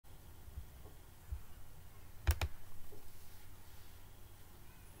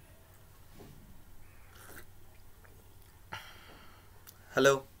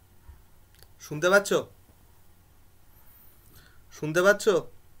Hello, শুনতে পাচ্ছ? শুনতে পাচ্ছ?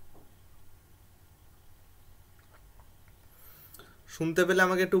 শুনতে পেলে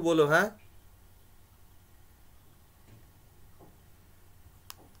আমাকে একটু বলো। হ্যাঁ,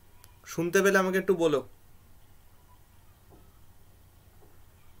 শুনতে পেলে আমাকে একটু বলো।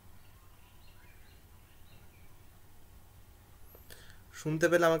 শুনতে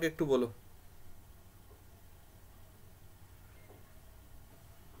পেলে আমাকে একটু বলো।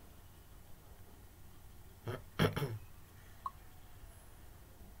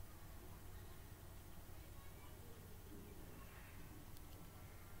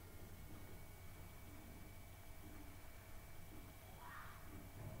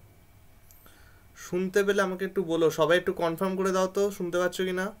 শুনতে পেলে আমাকে একটু বলো। সবাই একটু কনফার্ম করে দাও তো শুনতে পাচ্ছ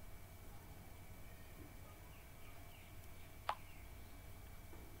কি না।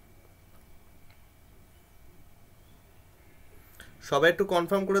 সবাই একটু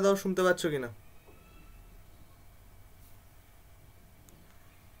কনফার্ম করে দাও শুনতে পাচ্ছ কি না।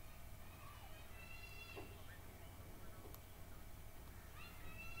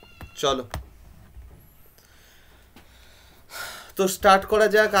 চলো, তো স্টার্ট করা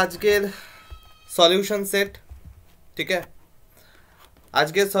যাক আজকের সলিউশন সেট। ঠিক আছে,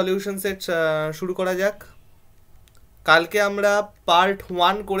 আজকের সলিউশন সেট শুরু করা যাক। কালকে আমরা পার্ট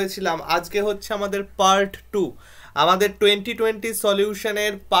 1 করেছিলাম, আজকে হচ্ছে আমাদের পার্ট 2। আমাদের 2020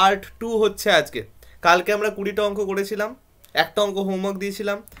 সলিউশনের পার্ট 2 হচ্ছে আজকে। কালকে আমরা 20টা অঙ্ক করেছিলাম, একটা অঙ্ক হোমওয়ার্ক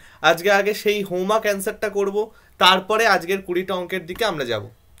দিয়েছিলাম। আজকে আগে সেই হোমওয়ার্ক অ্যান্সারটা করব, তারপরে আজকের 20টা অঙ্কের দিকে আমরা যাব।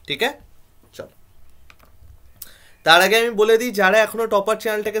 ঠিক আছে, চলো। তার আগে আমি বলে দিই, যারা এখনও টপার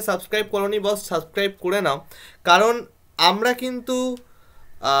চ্যানেলটাকে সাবস্ক্রাইব করোনি বস সাবস্ক্রাইব করে নাও। কারণ আমরা কিন্তু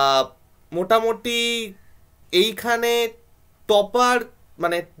মোটামুটি এইখানে টপার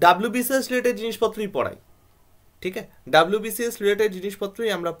মানে WBCS রিলেটেড জিনিসপত্রই পড়াই। ঠিক আছে, WBCS রিলেটেড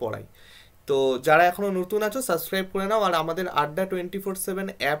জিনিসপত্রই আমরা পড়াই। তো যারা এখনও নতুন আছো সাবস্ক্রাইব করে নাও। আর আমাদের Adda247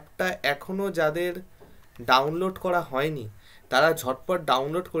 অ্যাপটা এখনও যাদের ডাউনলোড করা হয়নি তারা ঝটপট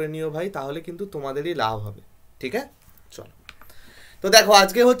ডাউনলোড করে নিও ভাই, তাহলে কিন্তু তোমাদেরই লাভ হবে। ঠিক আছে, চলো। তো দেখো,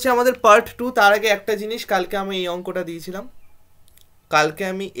 আজকে হচ্ছে আমাদের পার্ট 2। তার আগে একটা জিনিস, কালকে আমি এই অঙ্কটা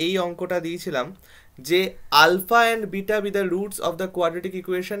দিয়েছিলাম যে alpha and beta B the roots of the quadratic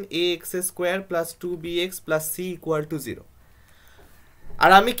equation ax² plus 2bx plus c equal to 0।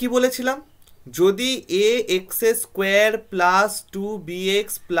 আর আমি কি বলেছিলাম, যদি ax² plus 2bx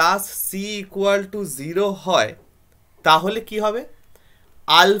plus c equal to 0 হয় তাহলে কি হবে,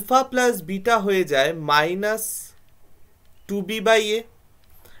 আলফা প্লাস বিটা হয়ে যায় মাইনাস 2b/a,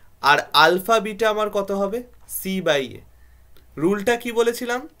 আর আলফা বিটা আমার কত হবে, c/a। রুলটা কি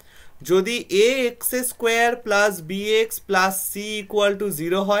বলেছিলাম, যদি ax² plus bx plus c equal to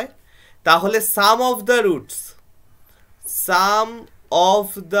 0 হয় তাহলে সাম অফ দ্য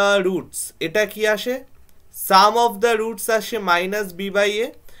রুটস এটা কি আসে, সাম অফ দ্য রুটস আসে মাইনাস b/a,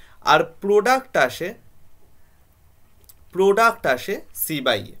 আর প্রোডাক্ট আসে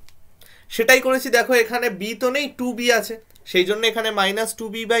c/a। সেটাই করেছি। দেখো, এখানে b তো নেই, 2b আছে, সেই জন্য এখানে মাইনাস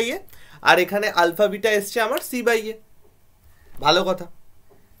 2b/a, আর এখানে আলফা বিটা এসছে আমার c/a। ভালো কথা।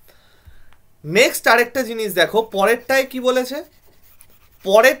 নেক্সট আরেকটা জিনিস দেখো, পরেরটায় কি বলেছে,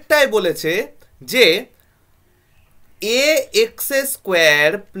 পরেরটায় বলেছে যে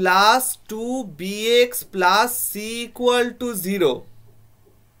ax² plus 2bx plus c equal to 0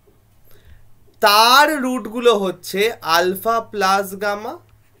 তার রুটগুলো হচ্ছে আলফা প্লাস গামা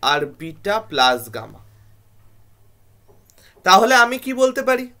আর বিটা প্লাস গামা। তাহলে আমি কি বলতে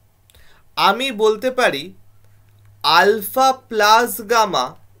পারি, আমি বলতে পারি alpha plus gamma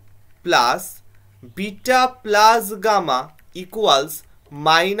plus beta plus gamma equals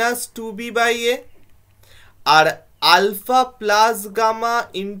minus 2b/a, R alpha plus gamma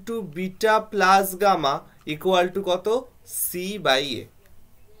into beta plus gamma equal to কত, c/a।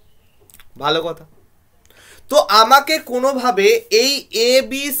 ভালো কথা। তো আমাকে কোনোভাবে এই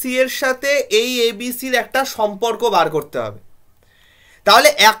ABC এর সাথে এই ABCর একটা সম্পর্ক বার করতে হবে। তাহলে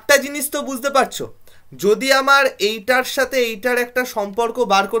একটা জিনিস তো বুঝতে পারছো, যদি আমার এইটার সাথে এইটার একটা সম্পর্ক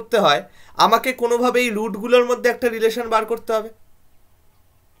বার করতে হয় আমাকে কোনোভাবে এই রুটগুলোর মধ্যে একটা রিলেশন বার করতে হবে,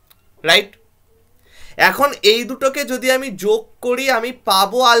 রাইট? এখন এই দুটোকে যদি আমি যোগ করি আমি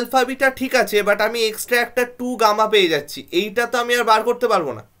পাবো আলফা বিটা, ঠিক আছে, বাট আমি এক্সট্রা একটা 2 গামা পেয়ে যাচ্ছি, এইটা তো আমি আর বার করতে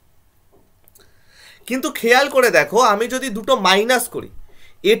পারবো না। কিন্তু খেয়াল করে দেখো, আমি যদি দুটো মাইনাস করি,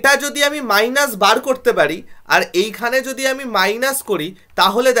 এটা যদি আমি মাইনাস বার করতে পারি আর এইখানে যদি আমি মাইনাস করি,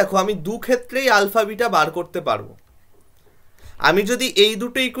 তাহলে দেখো আমি দু ক্ষেত্রেই আলফা বিটা বার করতে পারবো। আমি যদি এই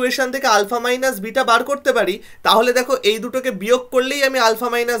দুটো ইকুয়েশন থেকে আলফা মাইনাস বিটা বার করতে পারি তাহলে দেখো এই দুটোকে বিয়োগ করলেই আমি আলফা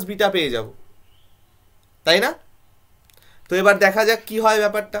মাইনাস বিটা পেয়ে যাব, তাই না? তো এবার দেখা যাক কি হয়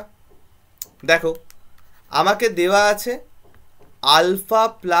ব্যাপারটা। দেখো আমাকে দেওয়া আছে alpha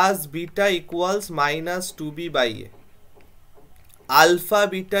plus beta equals minus 2b/a, alpha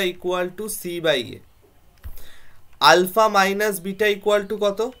beta equal to c/a। Alpha minus beta equal to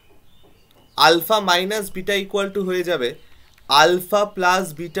কত? Alpha minus beta equal to হয়ে যাবে alpha plus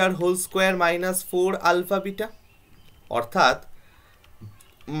bitter whole square minus 4 alpha beta, অর্থাৎ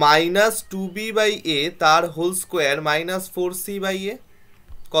মাইনাস 2b/a তার whole square minus 4c/a।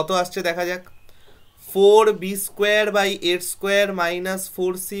 কত আসছে দেখা যাক, 4b² minus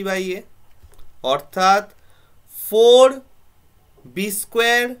 4c/a, অর্থাৎ 4b²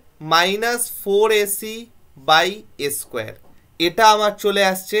 মাইনাস 4ac/a²। এটা আমার চলে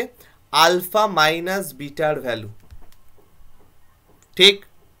আসছে আলফা মাইনাস বিটার ভ্যালু। ঠিক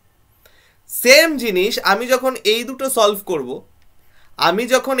সেম জিনিস আমি যখন এই দুটো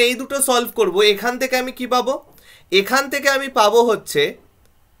সলভ করব, এখান থেকে আমি কি পাবো? এখান থেকে আমি পাবো হচ্ছে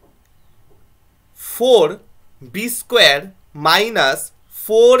 4b² minus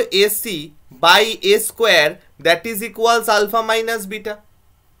 4ac/a² that is equals alpha minus beta.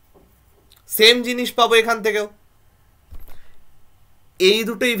 Same জিনিস পাবো এখান থেকেও। এই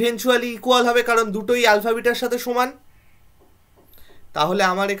দুটো ইভেনচুয়ালি ইকুয়াল হবে কারণ দুটোই আলফা বিটার সাথে সমান। তাহলে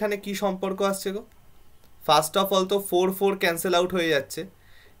আমার এখানে কি সম্পর্ক আসছে গো? ফার্স্ট অফ অল তো 4 ক্যান্সেল আউট হয়ে যাচ্ছে,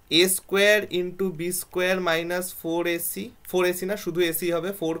 a² into b² minus 4ac না শুধু ac হবে,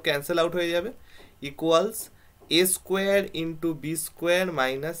 4 ক্যান্সেল আউট হয়ে যাবে, equals a² into b²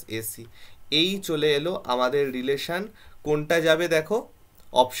 minus ac। এই চলে এলো আমাদের রিলেশন। কোনটা যাবে দেখো?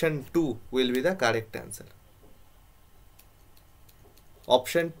 Option 2 will be the correct answer.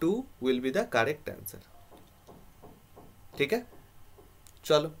 Option 2 will be the correct answer. ঠিক আছে,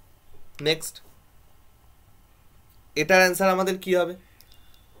 চলো নেক্সট। এটার অ্যান্সার আমাদের কি হবে?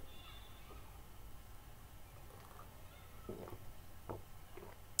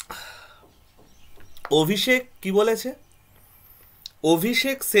 অভিষেক কি বলেছে?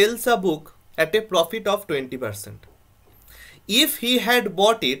 অভিষেক sales a book at a profit of 20%. If he had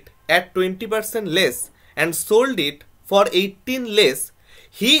bought it at 20% less and sold it for 18 less,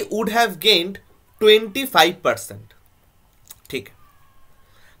 he would have gained 25%. ঠিক,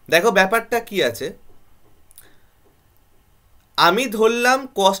 দেখো ব্যাপারটা কি আছে। আমি ধরলাম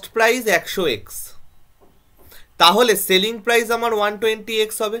কস্ট প্রাইস 100x, তাহলে সেলিং প্রাইস আমার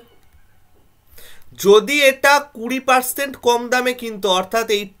 120x হবে। যদি এটা 20% কম দামে কিনতো, অর্থাৎ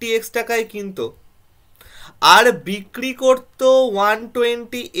 80x টাকায় কিনতো, আর বিক্রি করতো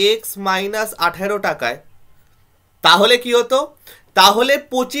 120x মাইনাস 18 টাকায়, তাহলে কি হতো? তাহলে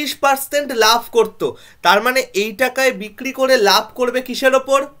 25% লাভ করতো। তার মানে এই টাকায় বিক্রি করে লাভ করবে কিসের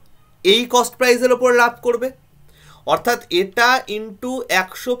ওপর? এই কস্ট প্রাইসের ওপর লাভ করবে। অর্থাৎ এটা ইন্টু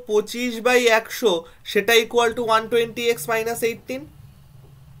 125/100 সেটা ইকুয়াল টু 120x মাইনাস 18।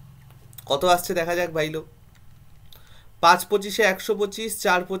 কত আসছে দেখা যাক ভাই লোক। 5 25 125,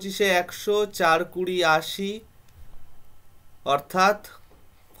 4 25 100, 4 20 80, অর্থাৎ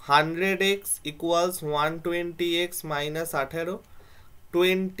 100x equals 120x minus 18,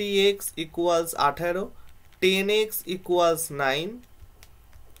 20x equals 18, 10x equals 9।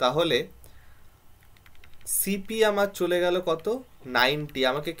 তাহলে সিপি আমার চলে গেল কত? 90।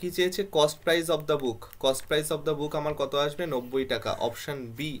 আমাকে কি চেয়েছে? Cost price of the book. Cost price of the book আমার কত আসবে? 90 টাকা। Option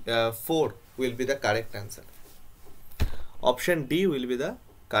B 4 will be the correct answer. Option D will be the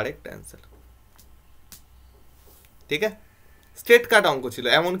correct answer. ঠিক আছে, স্ট্রেট কাট অঙ্ক ছিল,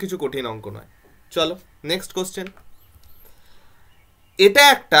 এমন কিছু কঠিন অঙ্ক নয়। চলো নেক্সট কোশ্চেন। এটা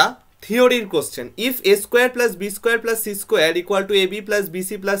একটা থিওরির question. If a² plus b² plus c² equal to ab plus bc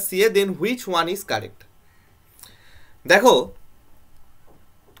plus ca, then which one is correct? দেখো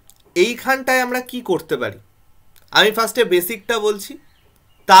এইখানটায় আমরা কি করতে পারি, আমি ফার্স্টে বেসিকটা বলছি,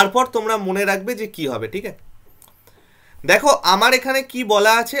 তারপর তোমরা মনে রাখবে যে কি হবে। ঠিক আছে, দেখো আমার এখানে কি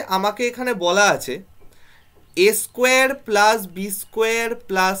বলা আছে, আমাকে এখানে বলা আছে a² plus b²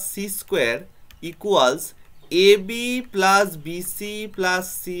 plus c² equals ab plus bc plus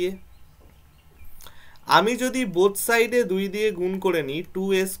ca। আমি যদি বোথ সাইডে 2 দিয়ে গুণ করে নিই,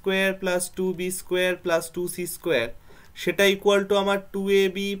 2a² plus 2b² plus 2c², সেটা ইকুয়াল টু আমার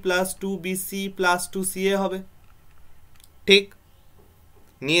 2ab plus 2bc plus 2ca হবে। ঠিক,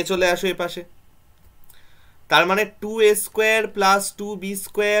 নিয়ে চলে আসো এ পাশে। তার মানে 2a² plus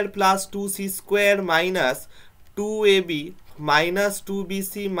 2b² plus 2c² minus 2ab minus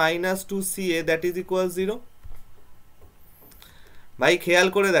 2bc minus 2ca that is equal 0। ভাই খেয়াল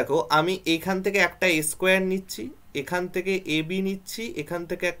করে দেখো, আমি এখান থেকে একটা a² নিচ্ছি, এখান থেকে ab নিচ্ছি, এখান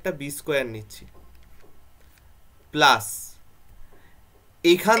থেকে একটা b² নিচ্ছি, প্লাস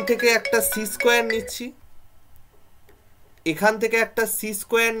এখান থেকে একটা c² নিচ্ছি, এখান থেকে একটা সি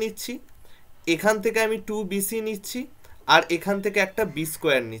স্কোয়ার নিচ্ছি, এখান থেকে আমি 2bc নিচ্ছি, আর এখান থেকে একটা বি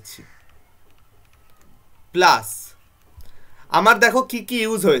স্কোয়ার নিচ্ছি, প্লাস আমার দেখো কি কি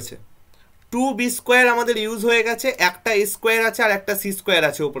ইউজ হয়েছে, 2b স্কোয়ার আমাদের ইউজ হয়ে গেছে, একটা এ স্কোয়ার আছে আর একটা সি স্কোয়ার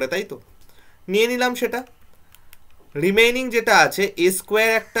আছে উপরে, তাই তো নিয়ে নিলাম সেটা। রিমেইনিং যেটা আছে এ স্কোয়ার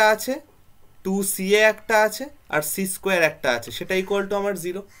একটা আছে, 2ca একটা আছে, আর সি স্কোয়ার একটা আছে, সেটা ইকুয়াল টু আমার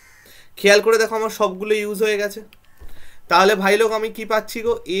 0। খেয়াল করে দেখো আমার সবগুলো ইউজ হয়ে গেছে। তাহলে ভাই লোক আমি কি পাচ্ছি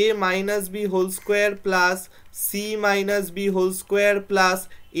গো, a minus B whole square plus C minus B whole square plus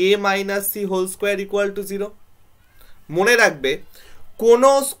A minus C whole square equal to 0। মনে রাখবে কোনো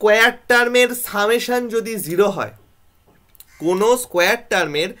স্কোয়ার টার্মের সামেশন যদি 0 হয়, কোনো স্কোয়ার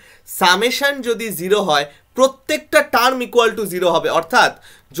টার্মের সামেশন যদি 0 হয়, প্রত্যেকটা টার্ম ইকুয়াল টু 0 হবে। অর্থাৎ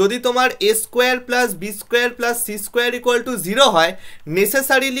যদি তোমার এ square plus B square plus C square equal to 0 হয়,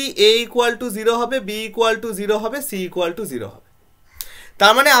 নেসেসারিলি এ ইকুয়াল টু 0 হবে, বি ইকুয়াল টু 0 হবে, সি ইকুয়াল টু 0 হবে।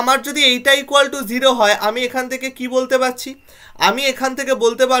 তার মানে আমার যদি এইটা ইকুয়াল টু 0 হয়, আমি এখান থেকে কি বলতে পারছি, আমি এখান থেকে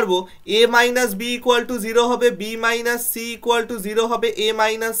বলতে পারবো এ মাইনাস বি ইকুয়াল টু 0 হবে, B minus C equal to 0 হবে, এ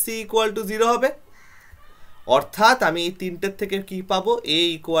মাইনাস সি ইকুয়াল টু 0 হবে। অর্থাৎ আমি এই তিনটের থেকে কি পাবো, এ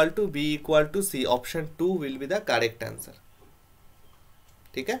equal to B equal to C. Option 2 will be the correct answer.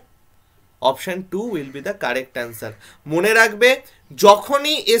 ঠিক আছে, option 2 will be the correct answer. মনে রাখবে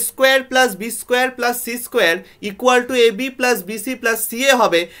যখনই এ square plus B square plus C square equal to A B plus BC plus C এ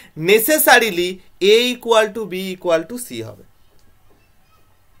হবে, necessarily A equal to B equal to C হবে।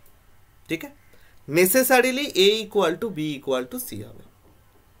 ঠিক আছে, necessarily A equal to B equal to C হবে।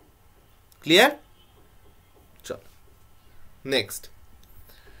 Clear? চল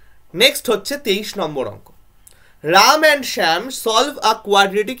next হচ্ছে 23 নম্বর অঙ্ক। Ram and Shyam solve a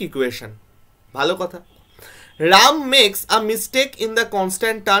quadratic equation. ভালো কথা। Ram makes a mistake in the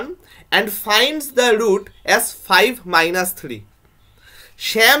constant term and finds the root as 5 minus 3.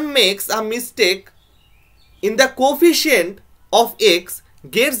 Shyam makes a mistake in the coefficient of x,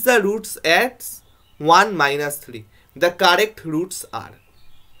 gets the roots at 1 minus 3. The correct roots are.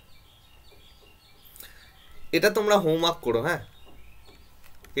 এটা তোমরা homework করো, হ্যাঁ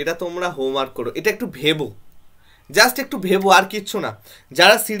এটা তোমরা homework করো, এটা একটু ভেবো, জাস্ট একটু ভেবো, আর কিচ্ছু না।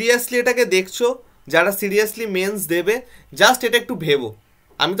 যারা সিরিয়াসলি এটাকে দেখছো, যারা সিরিয়াসলি মেন্স দেবে, জাস্ট এটা একটু ভেবো।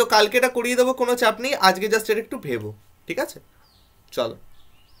 আমি তো কালকে এটা করিয়ে দেবো, কোনো চাপ নেই, আজকে জাস্ট এটা একটু ভেবো। ঠিক আছে, চলো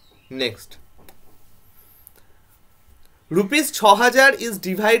next. ₹6000 is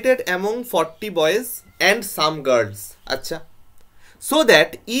divided among 40 boys and some girls. আচ্ছা, so that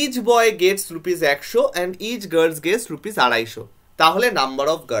each boy gets ₹100 and each girl gets ₹250. তাহলে নাম্বার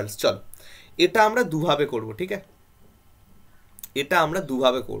অফ গার্লস। চল এটা আমরা দুভাবে করব। ঠিক আছে, এটা আমরা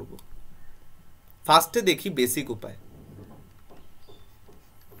দুভাবে করব। ফার্স্টে দেখি বেসিক উপায়,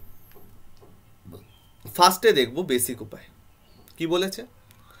 ফার্স্টে দেখব বেসিক উপায় কি বলেছে।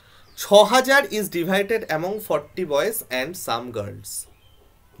 6000 is divided among 40 boys and some girls.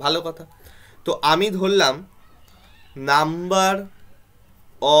 ভালো কথা। তো আমি ধরলাম নাম্বার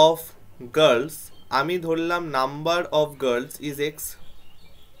অফ গার্লস, আমি ধরলাম number of girls is x।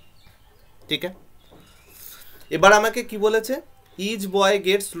 ঠিক আছে, এবার আমাকে কি বলেছে, ইচ বয়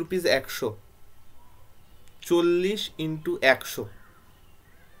গেটস ₹100, 40 × 100,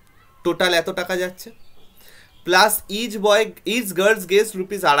 টোটাল এত টাকা যাচ্ছে, প্লাস ইচ গার্লস গেটস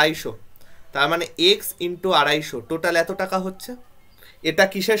 ₹250, তার মানে x × 250, টোটাল এত টাকা হচ্ছে। এটা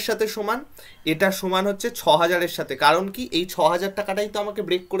কিসের সাথে সমান, এটা সমান হচ্ছে 6000-এর সাথে। কারণ কি, এই 6000 টাকাটাই তো আমাকে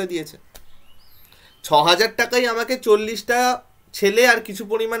ব্রেক করে দিয়েছে। 6000 টাকাই আমাকে 40টা ছেলে আর কিছু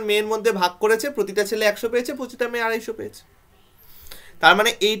পরিমাণ মেয়ের মধ্যে ভাগ করেছে, প্রতিটা ছেলে 100 পেয়েছে, প্রতিটা মেয়ে 250 পেয়েছে। তার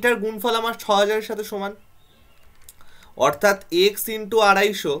মানে এইটার গুণফল আমার 6000-এর সাথে সমান। অর্থাৎ x ×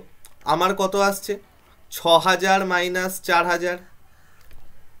 250 আমার কত আসছে, 6000 মাইনাস 4000,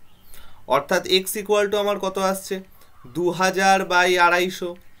 অর্থাৎ x ইকুয়াল টু আমার কত আসছে, 2000/250,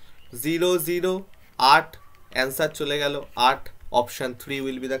 0 0 8, অ্যান্সার চলে গেল 8। Option 3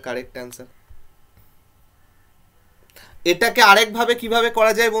 will be the correct answer. এটাকে আরেকভাবে কিভাবে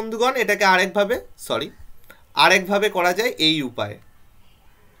করা যায় বন্ধুগণ, এটাকে আরেকভাবে করা যায় এই উপায়ে।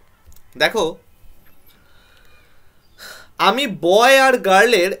 দেখো, আমি বয় আর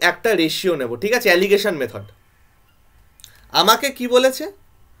গার্লের একটা রেশিও নেব। ঠিক আছে, অ্যালিগেশন মেথড। আমাকে কি বলেছে,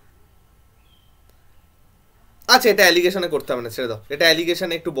 আচ্ছা এটা অ্যালিগেশনে করতে হবে না, ছেড়ে দাও, এটা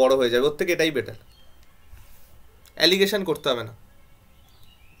অ্যালিগেশনে একটু বড় হয়ে যাবে, ওর থেকে এটাই বেটার। অ্যালিগেশন করতে হবে না,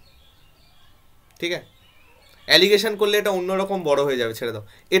 ঠিক আছে, অ্যালিগেশন করলে এটা অন্যরকম বড় হয়ে যাবে, ছেড়ে দাও,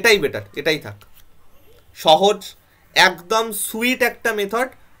 এটাই বেটার, এটাই থাক। সহজ একদম সুইট একটা মেথড,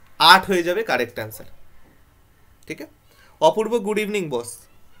 8 হয়ে যাবে কারেক্ট অ্যান্সার। ঠিক আছে, অপূর্ব গুড ইভিনিং বস।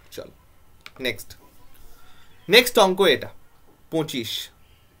 চল নেক্সট অঙ্ক এটা 25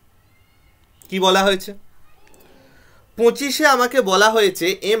 কি বলা হয়েছে 25-এ আমাকে বলা হয়েছে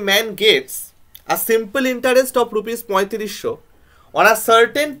a man Gates a simple interest of ₹3500 on a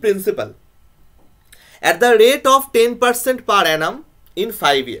certain principal at the rate of 10% per annum in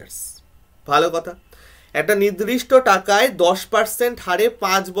 5 years ভালো কথা একটা নির্দিষ্ট টাকায় 10% হারে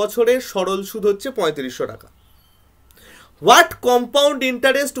 5 বছরের সরল সুদ হচ্ছে 3500 টাকা what compound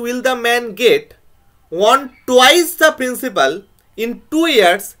interest will the man get on twice the principal in 2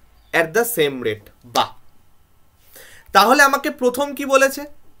 years at the same rate বাহ তাহলে আমাকে প্রথম কি বলেছে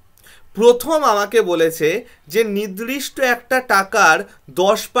প্রথম আমাকে বলেছে যে নির্দিষ্ট একটা টাকার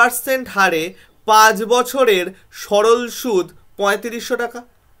 10% হারে 5 বছরের সরল সুদ 3500 টাকা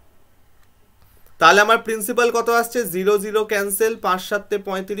তাহলে আমার প্রিন্সিপাল কত আসছে 0 0 ক্যান্সেল 5 7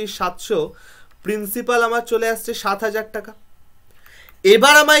 35 700 প্রিন্সিপাল আমার চলে আসছে 7000 টাকা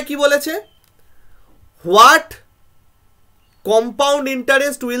এবার আমায় কি বলেছে what compound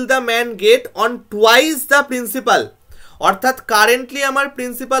interest will the man get on twice the principal অর্থাৎ কারেন্টলি আমার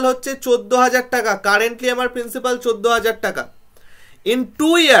প্রিন্সিপাল হচ্ছে 14000 টাকা কারেন্টলি আমার প্রিন্সিপাল 14000 টাকা in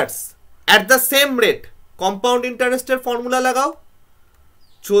 2 years at the same rate compound ইন্টারেস্টের ফর্মুলা লাগাও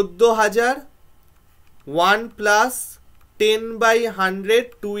 14000 1 প্লাস 10/100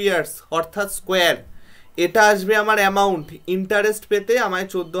 2 ইয়ার্স অর্থাৎ স্কোয়ার এটা আসবে আমার অ্যামাউন্ট ইন্টারেস্ট পেতে আমায়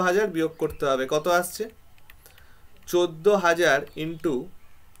 14000 বিয়োগ করতে হবে কত আসছে 14000 ইন্টু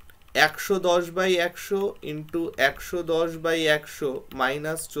 110/100 ইন্টু 110/100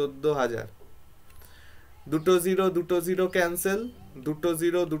 মাইনাস 14000 দুটো জিরো ক্যান্সেল দুটো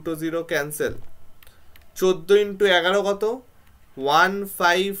জিরো ক্যান্সেল 14 ইন্টু 11 কত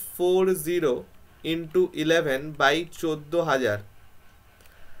 1540 into 11/14000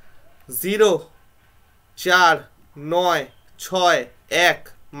 0 4 9 6 1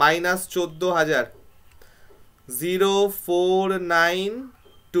 minus 14000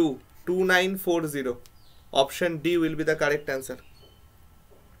 0492 2940 option D will be the correct answer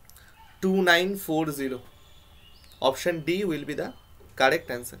 2940 option D will be the correct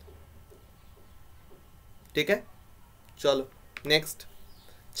answer ठीक है चलो next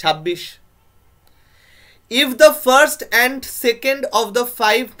 26 if the first and second of the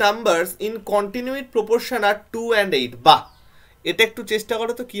 5 numbers in continued proportion are 2 and 8 বাহ এটা একটু চেষ্টা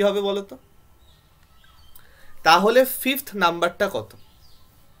করো তো কি হবে বলো তো তাহলে 5th নাম্বারটা কত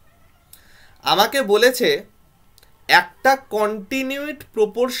আমাকে বলেছে একটা কন্টিনিউড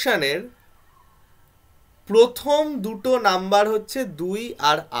প্রপোর্শনের প্রথম দুটো নাম্বার হচ্ছে 2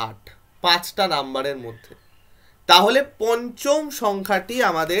 আর 8 পাঁচটা নাম্বারের মধ্যে তাহলে পঞ্চম সংখ্যাটি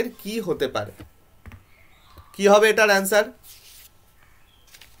আমাদের কি হতে পারে কি হবে এটার অ্যানসার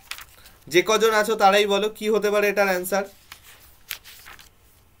যে কজন আছো তারাই বলো কি হতে পারে এটার অ্যানসার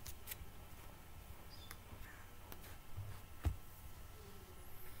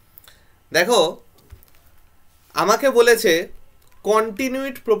দেখো আমাকে বলেছে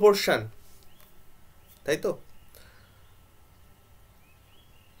কন্টিনিউড প্রপোর্শন তাই তো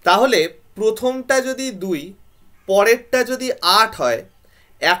তাহলে প্রথমটা যদি 2 পরেরটা যদি 8 হয়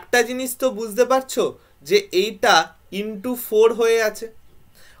একটা জিনিস তো বুঝতে পারছো যে এইটা ইনটু 4 হয়ে আছে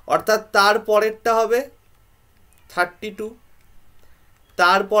অর্থাৎ তার পরেরটা হবে 32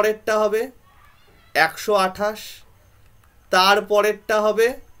 তার পরেরটা হবে 128 তার পরেরটা হবে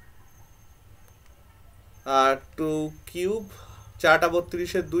 2 কিউব 4টা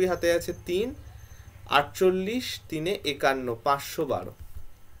 32 এর 2 হাতে আছে 3 48 3 51 512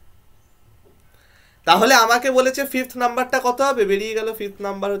 তাহলে আমাকে বলেছে 5th নাম্বারটা কত হবে বেরিয়ে গেল 5th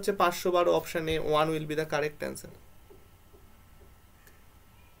নাম্বার হচ্ছে 512 option A 1 will be the correct answer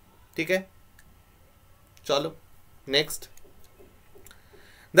ठीक है चलो next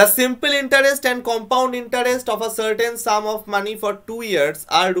the simple interest and compound interest of a certain sum of money for 2 years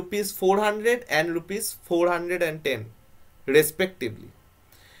are ₹400 and ₹410 respectively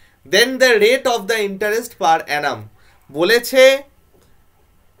then the rate of the interest per annum বলেছে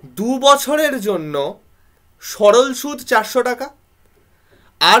 2 বছরের জন্য সরল সুদ 400 টাকা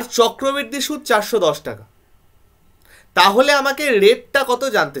আর চক্রবৃদ্ধি সুদ 410 টাকা তাহলে আমাকে রেটটা কত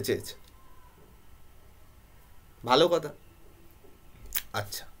জানতে চেয়েছে ভালো কথা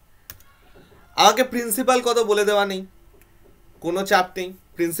আচ্ছা আমাকে প্রিন্সিপাল কত বলে দেওয়া নেই কোনো চাপ নেই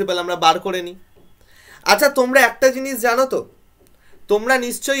প্রিন্সিপাল আমরা বার করে নিই আচ্ছা তোমরা একটা জিনিস জানো তো তোমরা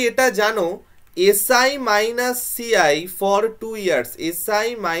নিশ্চয়ই এটা জানো SI minus CI for 2 years SI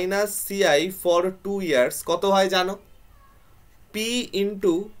minus CI for 2 years কত হয় জানো P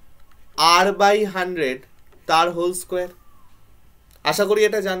into R by 100 তার হোল স্কোয়ার আশা করি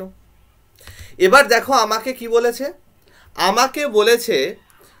এটা জানো এবার দেখো আমাকে কি বলেছে আমাকে বলেছে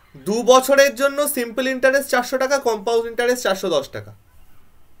 2 বছরের জন্য সিম্পল ইন্টারেস্ট 400 টাকা, কম্পাউন্ড ইন্টারেস্ট 410 টাকা,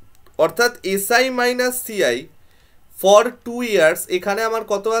 অর্থাৎ SI minus CI for 2 years এখানে আমার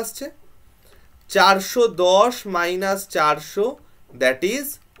কত আসছে 410 মাইনাস 400 দ্যাট ইজ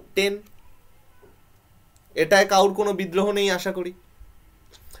 10। এটায় কাউর কোনো বিদ্রোহ নেই আশা করি।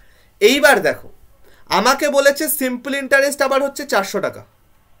 এইবার দেখো আমাকে বলেছে সিম্পল ইন্টারেস্ট আবার হচ্ছে 400 টাকা,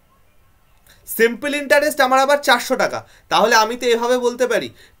 সিম্পল ইন্টারেস্ট আমার আবার 400 টাকা, তাহলে আমি তো এভাবে বলতে পারি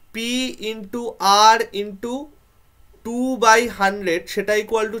পি ইন্টু আর ইন্টু 2/100 সেটা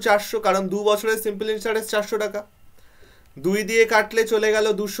ইকুয়াল টু 400, কারণ 2 বছরের সিম্পল ইন্টারেস্ট 400 টাকা, 2 দিয়ে কাটলে চলে গেল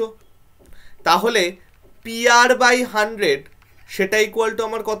 200, তাহলে PR বাই 100 সেটা ইকুয়াল টু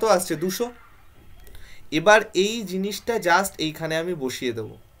আমার কত আসছে 200। এবার এই জিনিসটা জাস্ট এইখানে আমি বসিয়ে দেব,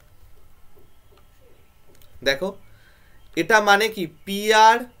 দেখো এটা মানে কি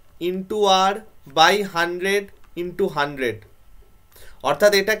PR into R by 100 into 100,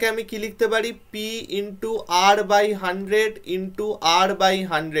 অর্থাৎ এটাকে আমি কি লিখতে পারি P into R by 100 into R by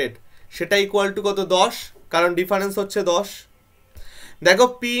 100 সেটা ইকুয়াল টু কত 10, কারণ ডিফারেন্স হচ্ছে 10। দেখো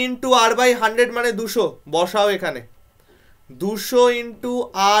পি ইন্টু আর বাই 100 মানে 200, বসাও এখানে 200 ইন্টু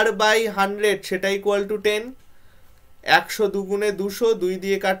আর বাই 100 সেটা ইকুয়াল টু 10, 100 দুগুণে 200, 2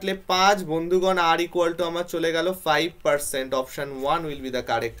 দিয়ে কাটলে 5, বন্ধুগণ আর ইকুয়াল টু আমার চলে গেল 5%, option 1 will be the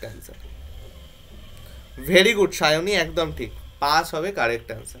correct answer. Very good Sayani, একদম ঠিক, 5 হবে কারেক্ট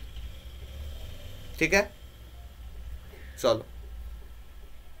অ্যান্সার। ঠিক আছে, চলো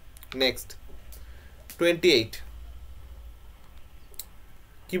নেক্সট 28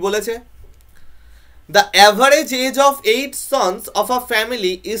 কি বলেছে, the average age of 8 sons of a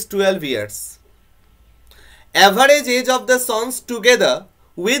family is 12 years. Average age of the sons together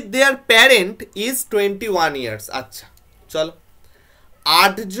with their parent is 21 years. আচ্ছা চলো,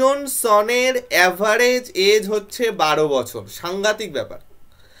 8 জন সনের অ্যাভারেজ এজ হচ্ছে 12 বছর, সাংঘাতিক ব্যাপার।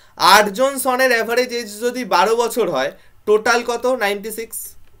 8 জন সনের অ্যাভারেজ এজ যদি 12 বছর হয়, টোটাল কত 96,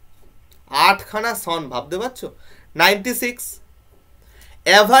 8খানা সন, ভাবতে পারছো 96।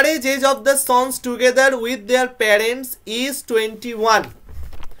 Average age of the sons together with their parents is 21,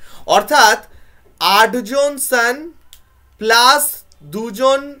 অর্থাৎ 8 জন সন প্লাস 2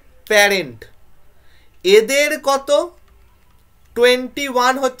 জন প্যারেন্ট, এদের কত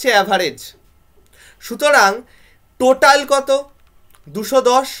 21 হচ্ছে অ্যাভারেজ। সুতরাং টোটাল কত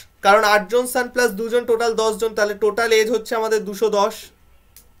 210, কারণ 8 জন সন প্লাস 2 জন টোটাল 10 জন, তাহলে টোটাল এজ হচ্ছে আমাদের 210।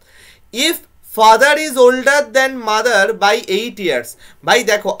 If father is older than mother by 8 years, ভাই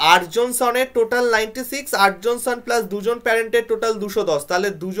দেখো 8 জন সনের টোটাল 96, 8 জন সন প্লাস 2 জন প্যারেন্টের টোটাল 210, তাহলে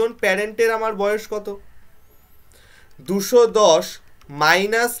 2 জন প্যারেন্টের আমার বয়স কত 210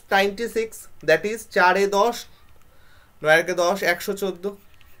 মাইনাস 96 দ্যাট ইজ 4 এ 10, 9 এ 10, 114।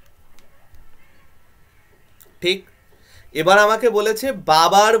 ঠিক, এবার আমাকে বলেছে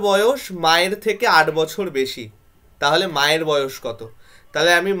বাবার বয়স মায়ের থেকে 8 বছর বেশি, তাহলে মায়ের বয়স কত,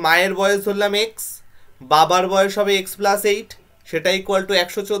 তাহলে আমি মায়ের বয়স ধরলাম এক্স, বাবার বয়স হবে এক্স প্লাস 8 সেটা equal to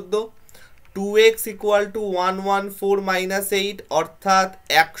 114, 2x equal to 114 minus 8 অর্থাৎ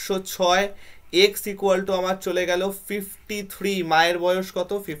 106, এক্স ইকুয়াল টু আমার চলে গেল 53, মায়ের বয়স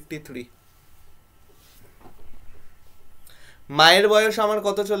কত 53, মায়ের বয়স আমার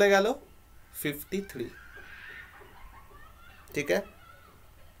কত চলে গেল 53। ঠিক আছে,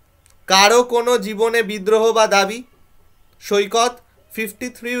 কারো কোনো জীবনে বিদ্রোহ বা দাবি সৈকত,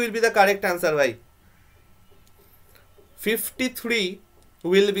 53 will be the correct answer ভাই, 53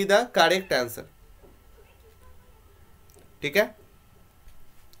 will be the correct answer। ঠিক আছে,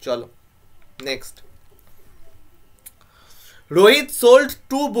 চলো next. Rohit sold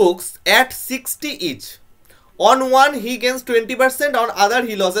 2 books at 60 each, on one he gains 20%, on other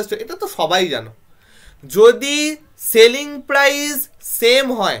he loses 20, এটা তো সবাই জানো। যদি সেলিং প্রাইস সেম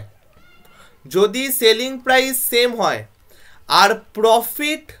হয়, যদি সেলিং প্রাইস সেম হয় আর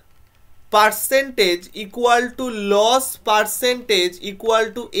profit percentage equal to loss percentage equal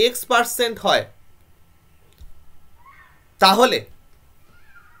to x% হয়, তাহলে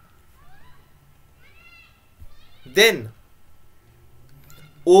দেন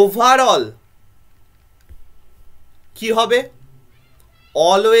ওভারঅল কি হবে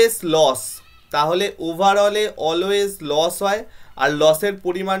অলওয়েজ লস, তাহলে ওভারঅলে অলওয়েজ লস হয়, আর লসের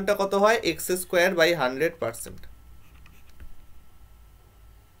পরিমাণটা কত হয় x² বাই 100%।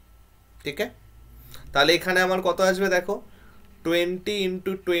 ঠিক আছে, তাহলে এখানে আমার কত আসবে দেখো 20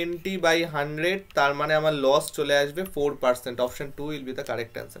 ইন্টু 20 বাই 100, তার মানে আমার লস চলে আসবে 4%, option 2 will be the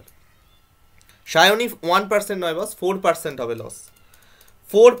correct answer. Sayani 1% নয় বস, 4% হবে লস,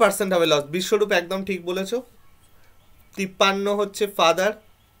 4% হবে লস। বিশ্বরূপ একদম ঠিক বলেছো, 53 হচ্ছে ফাদার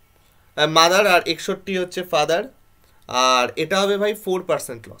মাদার আর 61 হচ্ছে ফাদার, আর এটা হবে ভাই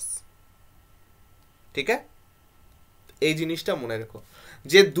 4% লস। ঠিক আছে, এই জিনিসটা মনে রেখো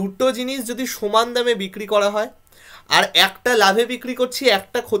যে দুটো জিনিস যদি সমান দামে বিক্রি করা হয় আর একটা লাভে বিক্রি করছি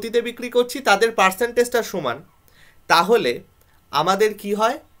একটা ক্ষতিতে বিক্রি করছি, তাদের পার্সেন্টেজটা সমান, তাহলে আমাদের কি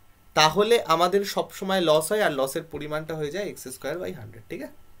হয়, তাহলে আমাদের সবসময় লস হয় আর লসের পরিমাণটা হয়ে যায় x²/100। ঠিক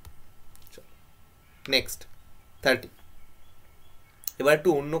আছে, নেক্সট 30। এবার একটু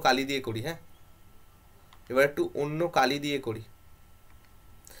অন্য কালি দিয়ে করি। হ্যাঁ, এবার একটু অন্য কালি দিয়ে করি।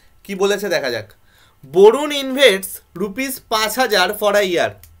 কি বলেছে দেখা যাক। Varun ইনভেস্টস ₹5,000 for a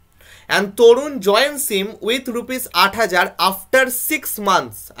year and Tarun joins him with ₹8,000 after 6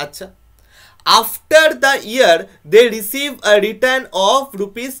 months. আচ্ছা, after the year they receive a return of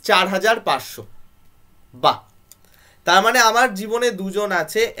 ₹4,500। বাহ, তার মানে আমার জীবনে দুজন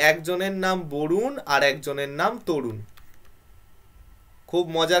আছে, একজনের নাম বরুণ আর একজনের নাম তরুণ। খুব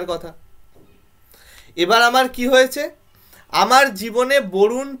মজার কথা। এবার আমার কি হয়েছে, আমার জীবনে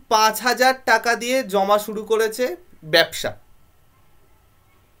বরুণ 5,000 টাকা দিয়ে জমা শুরু করেছে ব্যবসা,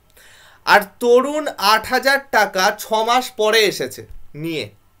 আর তরুণ 8,000 টাকা 6 মাস পরে এসেছে নিয়ে।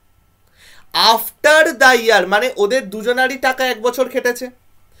 আফটার দ্য ইয়ার মানে ওদের দুজনারই টাকা 1 বছর খেটেছে।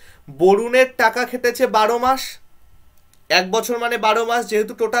 বরুণের টাকা খেটেছে 12 মাস, 1 বছর মানে 12 মাস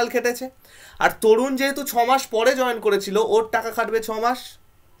যেহেতু টোটাল খেটেছে। আর তরুণ যেহেতু 6 মাস পরে জয়েন করেছিল, ওর টাকা খাটবে 6 মাস।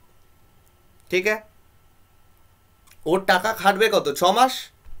 ঠিক আছে, ওর টাকা খাটবে কত, 6 মাস।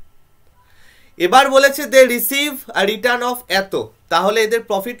 এবার বলেছে they receive a return of এত, তাহলে এদের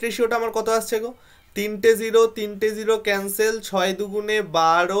প্রফিট রেশিওটা আমার কত আসছে গো, 3টে 0 ক্যান্সেল, 6 দুগুণে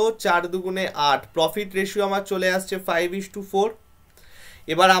 12, 4 দুগুণে 8, প্রফিট রেশিও আমার চলে আসছে 5:4।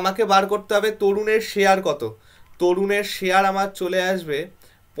 এবার আমাকে বার করতে হবে তরুণের শেয়ার কত। তরুণের শেয়ার আমার চলে আসবে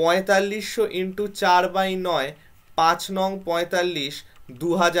 4500 ইন্টু 4/9, 5 নং 45,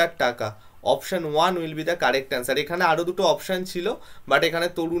 2,000 টাকা। Option 1 will be the correct answer. এখানে আরও দুটো অপশান ছিল, বাট এখানে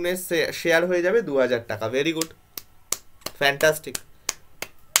তরুণের শেয়ার হয়ে যাবে 2,000 টাকা। Very good, fantastic.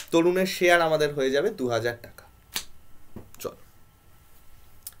 তরুণের শেয়ার আমাদের হয়ে যাবে 2,000 টাকা। চল,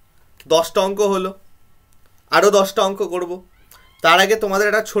 10টা অঙ্ক হলো, আরও 10টা অঙ্ক করব। তার আগে তোমাদের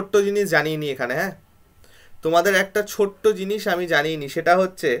একটা ছোট্ট জিনিস জানিয়ে নিই এখানে। হ্যাঁ, তোমাদের একটা ছোট্ট জিনিস আমি জানিয়ে নিই, সেটা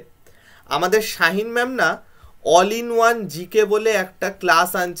হচ্ছে আমাদের শাহিন ম্যাম না অল ইন ওয়ান জিকে বলে একটা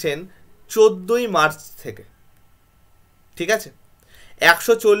ক্লাস আনছেন 14ই মার্চ থেকে। ঠিক আছে,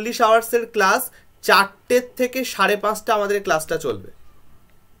 140 আওয়ার্সের ক্লাস, 4টে থেকে 5:30 আমাদের ক্লাসটা চলবে।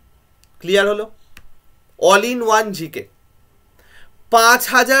 ক্লিয়ার হলো? অল ইন ওয়ান জিকে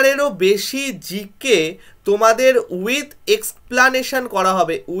 5,000-এরও বেশি জিকে তোমাদের উইথ এক্সপ্লানেশন করা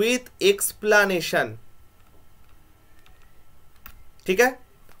হবে, উইথ এক্সপ্লানেশন। ঠিক আছে,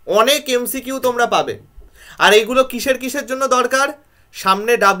 অনেক এমসিকিউ তোমরা পাবে। আর এগুলো কিসের কিসের জন্য দরকার,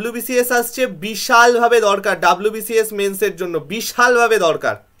 সামনে WBCS আসছে, বিশালভাবে দরকার। WBCS মেন্সের জন্য বিশালভাবে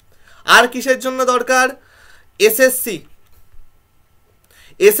দরকার। আর কিসের জন্য দরকার,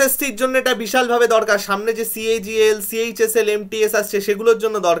 এসএসসির জন্য এটা বিশালভাবে দরকার। সামনে যে CAGL, CHSL, MTS আসছে সেগুলোর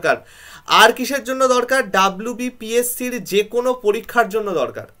জন্য দরকার। আর কিসের জন্য দরকার, WBPSCর যে কোনো পরীক্ষার জন্য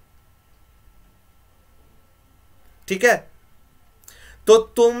দরকার। ঠিক আছে, তো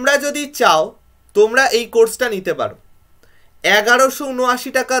তোমরা যদি চাও তোমরা এই কোর্সটা নিতে পারো। 1179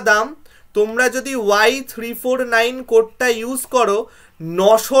 টাকা দাম। তোমরা যদি Y349 কোডটা ইউজ করো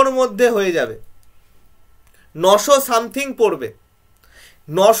 900-র মধ্যে হয়ে যাবে, 900 সামথিং পড়বে।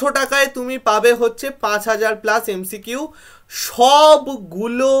 900 টাকায় তুমি পাবে হচ্ছে 5,000+ MCQ,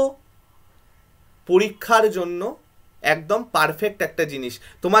 সবগুলো পরীক্ষার জন্য একদম পারফেক্ট একটা জিনিস।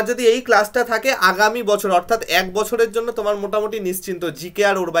 তোমার যদি এই ক্লাসটা থাকে আগামী বছর, অর্থাৎ 1 বছরের জন্য তোমার মোটামুটি নিশ্চিন্ত, জিকে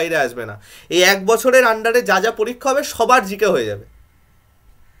আর ওর বাইরে আসবে না। এই 1 বছরের আন্ডারে যা যা পরীক্ষা হবে সবার জিকে হয়ে যাবে।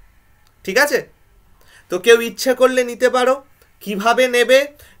 ঠিক আছে, তো কেউ ইচ্ছে করলে নিতে পারো। কিভাবে নেবে,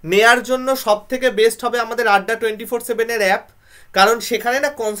 নেয়ার জন্য সব থেকে বেস্ট হবে আমাদের Adda247-এর অ্যাপ, কারণ সেখানে না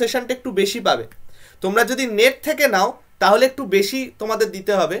কনসেশনটা একটু বেশি পাবে। তোমরা যদি নেট থেকে নাও তাহলে একটু বেশি তোমাদের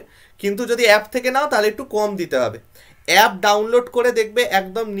দিতে হবে, কিন্তু যদি অ্যাপ থেকে নাও তাহলে একটু কম দিতে হবে। অ্যাপ ডাউনলোড করে দেখবে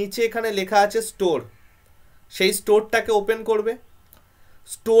একদম নিচে এখানে লেখা আছে স্টোর, সেই স্টোরটাকে ওপেন করবে।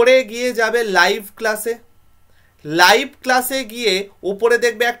 স্টোরে গিয়ে যাবে লাইভ ক্লাসে, লাইভ ক্লাসে গিয়ে ওপরে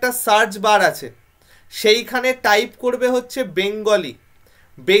দেখবে একটা সার্চ বার আছে, সেইখানে টাইপ করবে হচ্ছে বেঙ্গলি।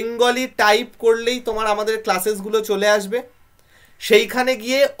 বেঙ্গলি টাইপ করলেই তোমার আমাদের ক্লাসেসগুলো চলে আসবে। সেইখানে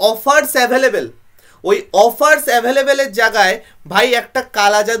গিয়ে অফার্স অ্যাভেলেবেল, ওই অফার্স অ্যাভেলেবেলের জায়গায় ভাই একটা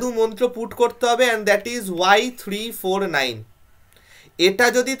কালা জাদু মন্ত্র পুট করতে হবে, অ্যান্ড দ্যাট ইজ Y349। এটা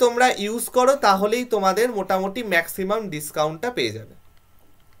যদি তোমরা ইউজ করো তাহলেই তোমাদের মোটামুটি ম্যাক্সিমাম ডিসকাউন্টটা পেয়ে যাবে।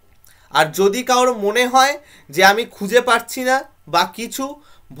 আর যদি কারোর মনে হয় যে আমি খুঁজে পাচ্ছি না বা কিছু,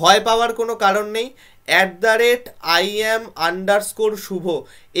 ভয় পাওয়ার কোনো কারণ নেই। @IM_শুভ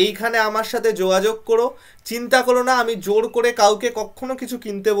এইখানে আমার সাথে যোগাযোগ করো। চিন্তা করো না, আমি জোর করে কাউকে কখনো কিছু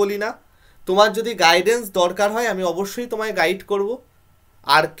কিনতে বলি না। তোমার যদি গাইডেন্স দরকার হয় আমি অবশ্যই তোমায় গাইড করব,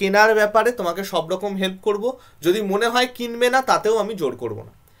 আর কেনার ব্যাপারে তোমাকে সব রকম হেল্প করব। যদি মনে হয় কিনবে না, তাতেও আমি জোর করব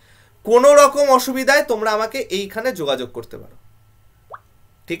না। কোনো রকম অসুবিধায় তোমরা আমাকে এইখানে যোগাযোগ করতে পারো,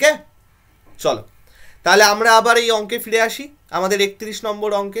 ঠিক আছে? চলো তাহলে আমরা আবার এই অঙ্কে ফিরে আসি, আমাদের 31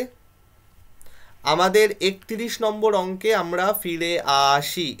 নম্বর অঙ্কে। আমাদের 31 নম্বর অঙ্কে আমরা ফিরে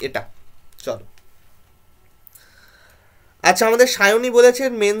আসি। এটা চলো। আচ্ছা, আমাদের সায়নী বলেছে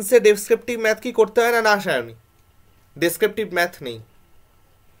মেন্সে ডেসক্রিপটিভ ম্যাথ কি করতে হয় না? না সায়নী, ডেসক্রিপটিভ ম্যাথ নেই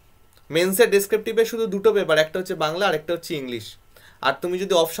মেন্সের। ডেসক্রিপটিভে শুধু দুটো পেপার, একটা হচ্ছে বাংলা আর একটা হচ্ছে ইংলিশ। আর তুমি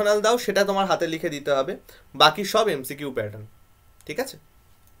যদি অপশনাল দাও সেটা তোমার হাতে লিখে দিতে হবে, বাকি সব এমসিকিউ প্যাটার্ন, ঠিক আছে?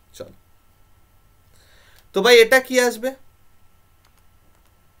 চলো তো ভাই, এটা কি আসবে?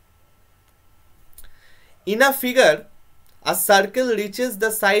 In a figure a circle reaches the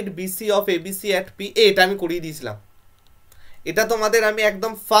side BC of ABC at P. এটা আমি করিয়ে দিয়েছিলাম, এটা তোমাদের আমি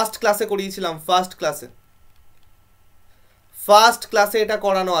একদম ফার্স্ট ক্লাসে করিয়েছিলাম। ফার্স্ট ক্লাসে এটা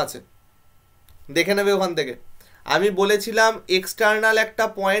করানো আছে, দেখে নেবে ওখান থেকে। আমি বলেছিলাম এক্সটার্নাল একটা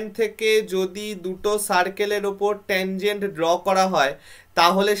পয়েন্ট থেকে যদি দুটো সার্কেলের ওপর ট্যানজেন্ট ড্র করা হয়,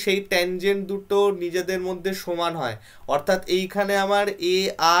 তাহলে সেই ট্যানজেন্ট দুটো নিজেদের মধ্যে সমান হয়। অর্থাৎ এইখানে আমার এ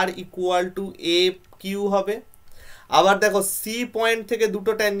আর ইকুয়াল টু এ কিউ হবে। আবার দেখো সি পয়েন্ট থেকে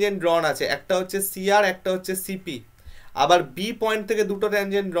দুটো ট্যানজেন্ট ড্রন আছে, একটা হচ্ছে সি আর একটা হচ্ছে সিপি। আবার বি পয়েন্ট থেকে দুটো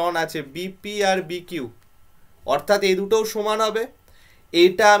ট্যানজেন্ট ড্রন আছে, বিপি আর বিকিউ। অর্থাৎ এই দুটোও সমান হবে।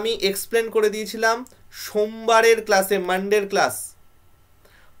 এটা আমি এক্সপ্লেন করে দিয়েছিলাম সোমবারের ক্লাসে,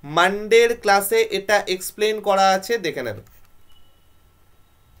 মানডের ক্লাসে এটা এক্সপ্লেন করা আছে, দেখে নেবে,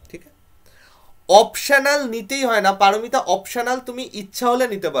 ঠিক আছে? অপশনাল নিতেই হয় না পারমিতা, অপশনাল তুমি ইচ্ছা হলে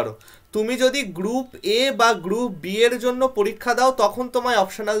নিতে পারো। তুমি যদি গ্রুপ এ বা গ্রুপ বি এর জন্য পরীক্ষা দাও তখন তোমায়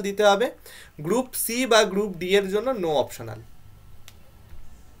অপশনাল দিতে হবে। গ্রুপ সি বা গ্রুপ ডি এর জন্য নো অপশনাল,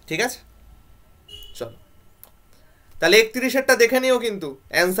 ঠিক আছে? চলো তাহলে 31-এরটা দেখে নিও, কিন্তু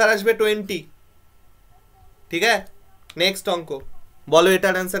অ্যান্সার আসবে 20, ঠিক আছে? নেক্সট অঙ্ক, বলো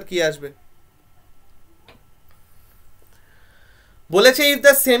এটার অ্যান্সার কি আসবে? বলেছে if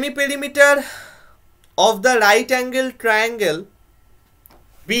the semi perimeter of the right angle triangle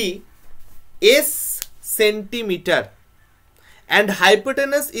B S centimetre and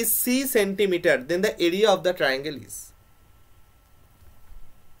hypotenuse is c centimeter, then the area of the triangle is.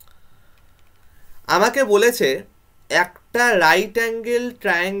 আমাকে বলেছে একটা রাইট অ্যাঙ্গেল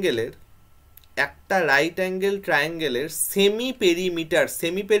ট্রায়াঙ্গেলের সেমি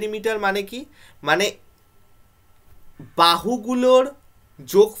পেরিমিটার মানে কি? মানে বাহুগুলোর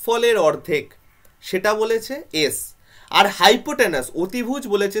যোগফলের অর্ধেক, সেটা বলেছে এস। আর হাইপোটেনাস অতিভুজ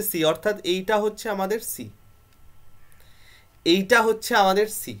বলেছে সি, অর্থাৎ এইটা হচ্ছে আমাদের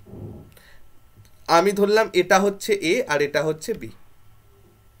সি, আমি ধরলাম এটা হচ্ছে এ আর এটা হচ্ছে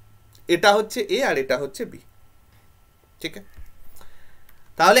বি, ঠিক আছে?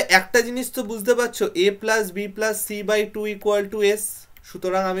 তাহলে একটা জিনিস তো বুঝতে পারছো, a plus B plus C by 2 equal to S.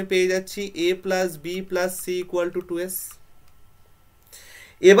 সুতরাং আমি পেয়ে যাচ্ছি a plus B plus C equal to 2s।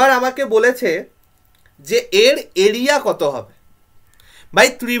 এবার আমাকে বলেছে যে এর এরিয়া কত হবে। ভাই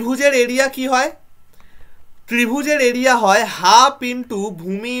ত্রিভুজের এরিয়া কি হয়? ত্রিভুজের এরিয়া হয় হাফ ইন্টু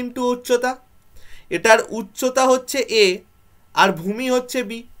ভূমি ইন্টু উচ্চতা। এটার উচ্চতা হচ্ছে এ আর ভূমি হচ্ছে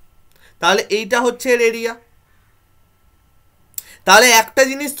বি, তাহলে এইটা হচ্ছে এর এরিয়া। তাহলে একটা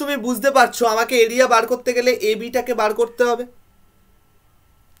জিনিস তুমি বুঝতে পারছো, আমাকে এরিয়া বার করতে গেলে এ বিটাকে বার করতে হবে,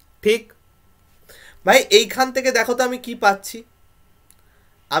 ঠিক? ভাই এইখান থেকে দেখো তো আমি কি পাচ্ছি।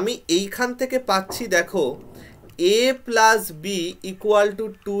 আমি এইখান থেকে পাচ্ছি, দেখো, a plus B equal to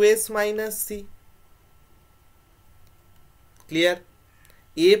 2s minus C. Clear?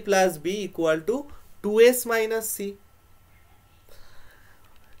 a plus B equal to 2s minus C.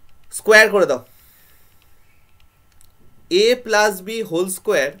 Square করে দাও, a plus B whole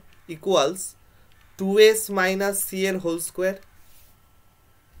square equals 2s minus C এর হোল স্কোয়ার।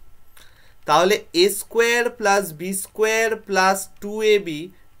 তাহলে a square plus B square plus 2ab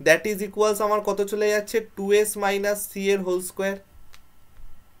that is equals আমার কত চলে যাচ্ছে? 2s minus C এর whole square.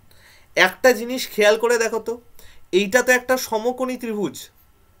 একটা জিনিস খেয়াল করে দেখো তো, এইটা তো একটা সমকোণী ত্রিভুজ,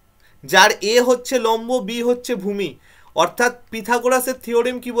 যার এ হচ্ছে লম্ব, বি হচ্ছে ভূমি। অর্থাৎ পিথাগোরাসের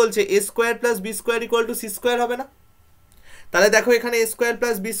থিওরেম কি বলছে? a square plus B square equal to C square হবে না? তাহলে দেখো এখানে a square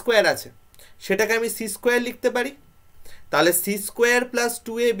plus B square আছে, সেটাকে আমি সি স্কোয়ার লিখতে পারি। তাহলে সি স্কোয়ার প্লাস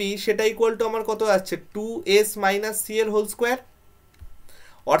 2ab সেটা ইকুয়াল টু আমার কত আসছে? 2s মাইনাস সি এর হোল স্কোয়ার।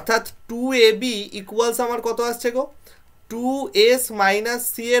 অর্থাৎ 2ab ইকুয়ালস আমার কত আসছে গো? 2s মাইনাস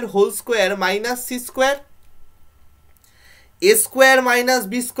সি এর whole square minus C square, এ স্কোয়ার মাইনাস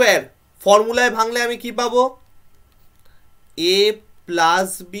বি স্কোয়ার ফর্মুলায় ভাঙলে আমি কি পাবো? এ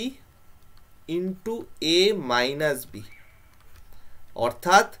প্লাস বি ইন্টু এ মাইনাস বি,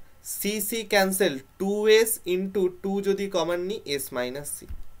 অর্থাৎ C C cancel, 2s into 2 যদি কমন নিই S minus C,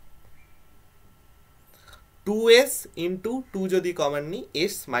 2s into 2 যদি কমন নিই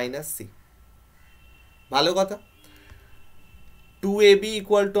এস মাইনাস সি। ভালো কথা। 2ab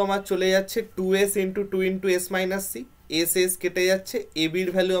ইকুয়াল টু আমার চলে যাচ্ছে 2s into 2 into S minus C, S S কেটে যাচ্ছে, এবির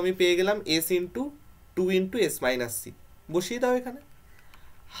ভ্যালু আমি পেয়ে গেলাম S into 2 into S minus C, বসিয়ে দাও এখানে।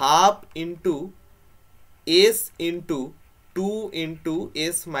 Half into S into 2 into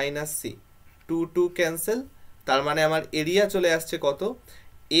S minus C, 2 2 cancel, তার মানে আমার এরিয়া চলে আসছে কত?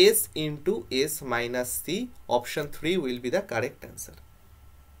 S into S minus C. Option 3 will be the correct answer.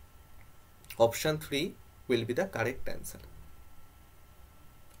 Option 3 will be the correct answer.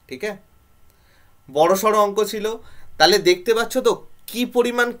 ঠিক আছে, বড় সড়ো অঙ্ক ছিল। তাহলে দেখতে পাচ্ছ তো কি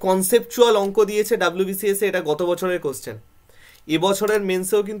পরিমাণ কনসেপচুয়াল অঙ্ক দিয়েছে WBCS এ। এটা গত বছরের কোশ্চেন, এবছরের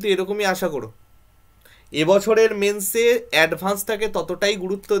মেন্সেও কিন্তু এরকমই আশা করো। এবছরের মেন্সে অ্যাডভান্সটাকে ততটাই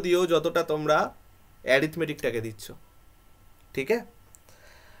গুরুত্ব দিও যতটা তোমরা অ্যারিথমেটিকটাকে দিচ্ছ। ঠিক আছে,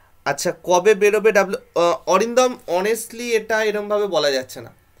 আচ্ছা কবে বেরোবে অরিন্দম? অনেস্টলি এটা এরমভাবে বলা যাচ্ছে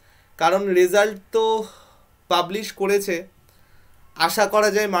না, কারণ রেজাল্ট তো পাবলিশ করেছে, আশা করা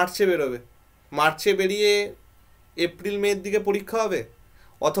যায় মার্চে বেরোবে। মার্চে বেরিয়ে এপ্রিল মের দিকে পরীক্ষা হবে,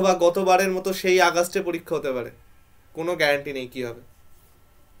 অথবা গতবারের মতো সেই আগস্টে পরীক্ষা হতে পারে, কোনো গ্যারান্টি নেই কি হবে।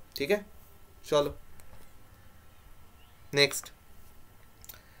 ঠিক আছে, চলো নেক্সট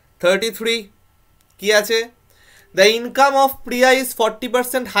 33 কি আছে? The income of Priya is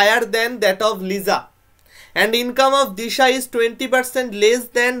 40% higher than that of Lisa and income of Disha is 20% less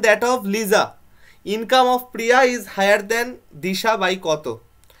than that of Lisa. Income of Priya is higher than Disha by কত?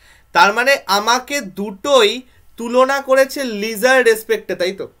 তার মানে আমাকে দুটোই তুলনা করেছে লিজার রেসপেক্টে,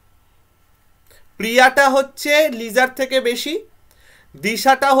 তাই তো? প্রিয়াটা হচ্ছে লিজার থেকে বেশি,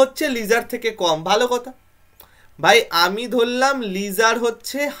 দিশাটা হচ্ছে লিজার থেকে কম। ভালো কথা ভাই, আমি ধরলাম লিজার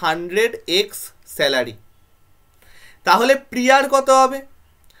হচ্ছে 100x স্যালারি, তাহলে প্রিয়ার কত হবে?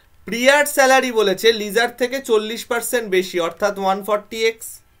 প্রিয়ার স্যালারি বলেছে লিজার থেকে 40% বেশি, অর্থাৎ 140x,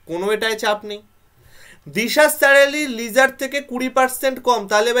 কোনো এটায় চাপ নেই। দিশার স্যালারি লিজার থেকে 20% কম,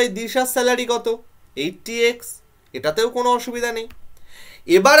 তাহলে ভাই দিশার স্যালারি কত? 80x, এটাতেও কোনো অসুবিধা নেই।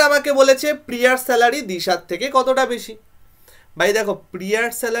 এবার আমাকে বলেছে প্রিয়ার স্যালারি দিশার থেকে কতটা বেশি। ভাই দেখো, প্রিয়ার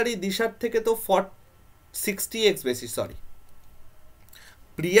স্যালারি দিশার থেকে তো 60x বেশি, সরি,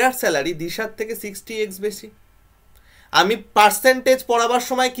 প্রিয়ার স্যালারি দিশার থেকে 60x বেশি। আমি পার্সেন্টেজ পড়াবার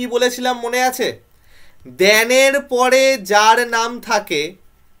সময় কি বলেছিলাম মনে আছে? দেনের পরে যার নাম থাকে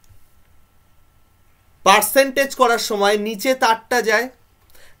পার্সেন্টেজ করার সময় নিচে তারটা যায়।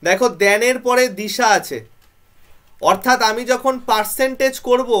 দেখো দেনের পরে দিশা আছে, অর্থাৎ আমি যখন পার্সেন্টেজ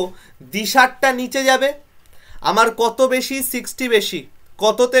করব দিশারটা নিচে যাবে। আমার কত বেশি? 60 বেশি।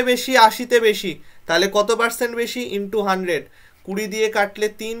 কততে বেশি? 80তে বেশি। তাহলে কত পার্সেন্ট বেশি? ইন্টু 100। 20 দিয়ে কাটলে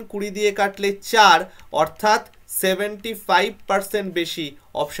 3, 20 দিয়ে কাটলে 4, অর্থাৎ 75% বেশি।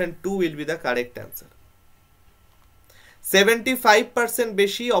 Option 2 will be the correct answer. 75%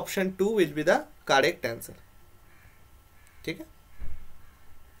 বেশি, option 2 will be the correct answer. ঠিক আছে,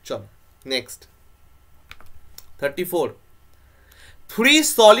 চলো next 34 3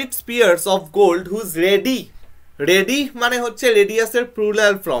 solid spheres of gold whose ready মানে হচ্ছে রেডিয়াসের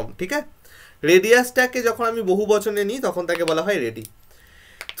প্লুরাল ফর্ম। ঠিক আছে, রেডিয়াসটাকে যখন আমি বহু বচনে নিই তখন তাকে বলা হয় ready.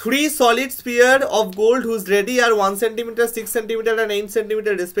 3 solid spheres of gold whose radii are 1 cm, 6 cm and 8 cm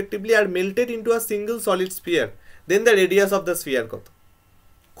respectively are melted into a single solid sphere. Then the radius of the sphere কত?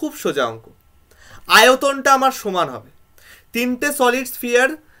 খুব সোজা অঙ্ক। আয়তনটা আমার সমান হবে। তিনটে সলিড স্ফিয়ার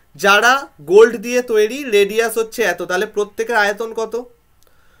যারা গোল্ড দিয়ে তৈরি, রেডিয়াস হচ্ছে এত, তাহলে প্রত্যেকের আয়তন কত?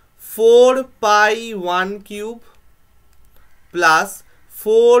 4 পাই 1 কিউব প্লাস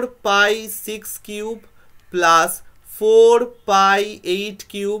 4 পাই 6 কিউব প্লাস 4 পাই 8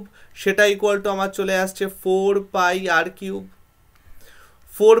 কিউব, সেটা ইকুয়াল টু আমার চলে আসছে 4 পাই আর কিউব।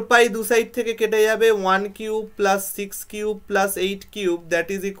 4 পাই দু সাইড থেকে কেটে যাবে, 1 cube plus 6 cube plus 8 cube, that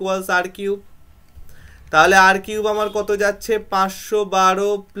is equals R cube. তাহলে আর কিউব আমার কত যাচ্ছে?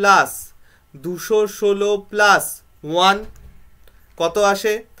 512 প্লাস 216 প্লাস 1 কত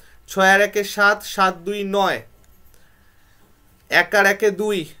আসে? 6 আর 1 7, 7 2 9, 1 আর 1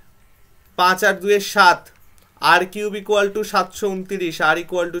 2, 5 আর 2 7, আর cube equal to 729, R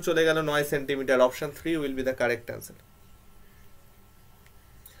equal to চলে গেল 9 centimetre. Option 3 will be the correct answer.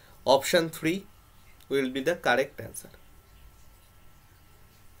 Option 3 will be the correct answer.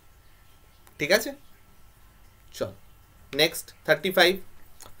 ঠিক আছে, চল next 35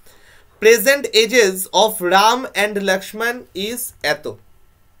 present edges of Ram and Lakshman is এত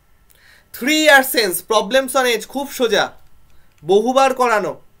 3 ইয়ার সেন্স প্রবলেমস অন এজ খুব সোজা বহুবার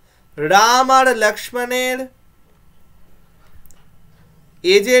করানো রাম আর লক্ষ্মণের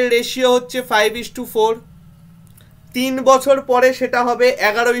এজের রেশিও হচ্ছে 5:4 3 বছর পরে সেটা হবে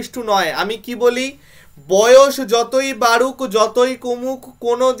 11:9 আমি কি বলি বয়স যতই বাড়ুক যতই কমুক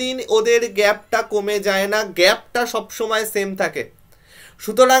কোনোদিন ওদের গ্যাপটা কমে যায় না গ্যাপটা সবসময় সেম থাকে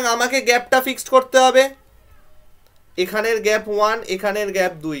সুতরাং আমাকে গ্যাপটা ফিক্সড করতে হবে এখানের গ্যাপ 1 এখানের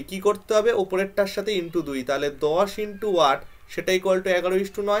গ্যাপ 2 কি করতে হবে উপরেরটার সাথে ইনটু 2 তাহলে 10 × 8 সেটা ইকুয়াল টু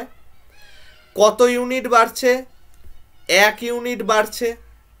 11:9 কত ইউনিট বাড়ছে 1 ইউনিট বাড়ছে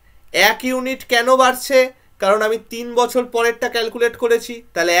 1 ইউনিট কেন বাড়ছে কারণ আমি 3 বছর পরেরটা ক্যালকুলেট করেছি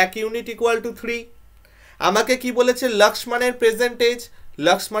তাহলে 1 ইউনিট ইকুয়াল টু 3 আমাকে কি বলেছে লক্ষ্মণের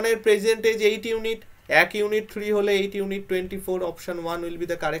প্রেজেন্টেজ 8 ইউনিট 1 ইউনিট 3 হলে 8 unit 24 option 1 will be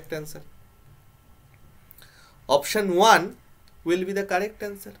the correct answer option 1 will be the correct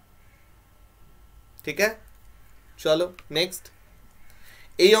answer ঠিক আছে চলো নেক্সট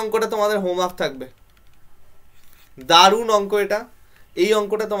এই অঙ্কটা তোমাদের হোমওয়ার্ক থাকবে দারুণ অঙ্ক এটা এই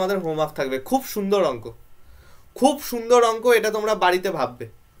অঙ্কটা তোমাদের হোমওয়ার্ক থাকবে খুব সুন্দর অঙ্ক এটা তোমরা বাড়িতে ভাববে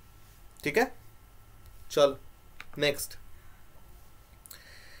ঠিক আছে চল next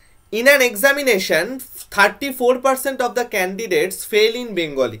in an examination 34% of the candidates fail in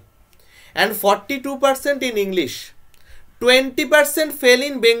Bengali and 42% in English 20% fail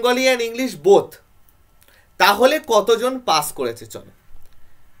in Bengali and English both তাহলে কতজন পাস করেছে চলো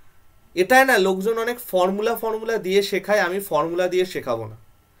এটাই না লোকজন অনেক ফর্মুলা দিয়ে শেখায় আমি ফর্মুলা দিয়ে শেখাবো না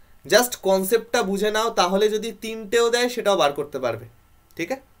জাস্ট কনসেপ্টটা বুঝে নাও তাহলে যদি তিনটেও দেয় সেটাও বার করতে পারবে ঠিক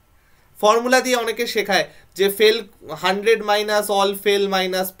আছে ফর্মুলা দিয়ে অনেকে শেখায় যে fail 100 minus all fail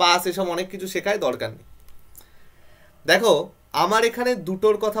minus pass এসব অনেক কিছু শেখায় দরকার নেই দেখো আমার এখানে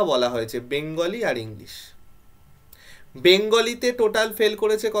দুটোর কথা বলা হয়েছে বেঙ্গলি আর ইংলিশ বেঙ্গলিতে টোটাল ফেল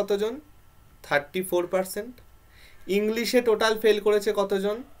করেছে কতজন 34% ইংলিশে টোটাল ফেল করেছে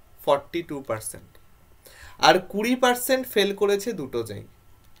কতজন 42% আর 20% ফেল করেছে দুটো যাই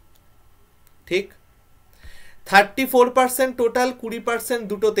ঠিক 34% টোটাল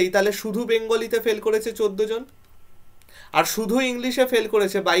 20% দুটোতেই তাহলে শুধু বেঙ্গলিতে ফেল করেছে 14 জন আর শুধু ইংলিশে ফেল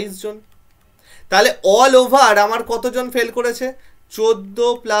করেছে 22 জন তাহলে অল ওভার আমার কতজন ফেল করেছে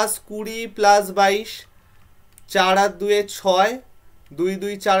 14 প্লাস 20 প্লাস 22 4 আর 2 এ 6 2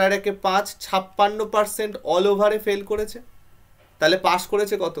 2 4 আর 1 এ 5 56% অল ওভারে ফেল করেছে তাহলে পাস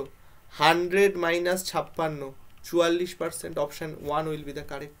করেছে কত 100 minus 56 44% option 1 will be the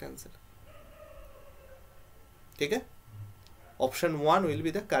correct answer ठीक है option 1 will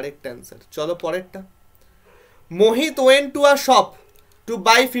be the correct answer चलो परेरटा Mohit went to a shop to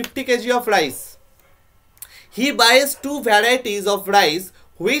buy 50 kg of rice he buys 2 varieties of rice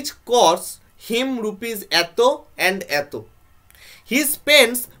which costs him rupees eto and eto he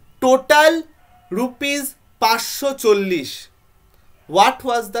spends total rupees 540 what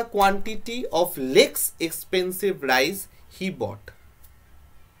was the quantity of less expensive rice he bought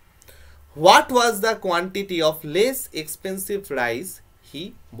What was the quantity of less expensive rice he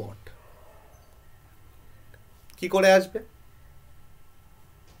bought? কি করে আসবে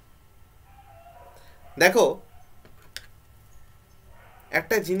দেখো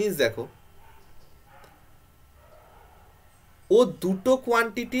একটা জিনিস দেখো ও দুটো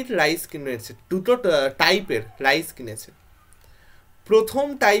কোয়ান্টিটির rice কিনেছে দুটো টাইপের রাইস কিনেছে প্রথম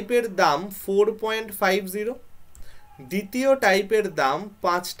টাইপের দাম 4.50 দ্বিতীয় টাইপের দাম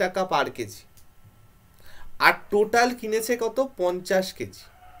 5 টাকা পার কেজি আর টোটাল কিনেছে কত 50 কেজি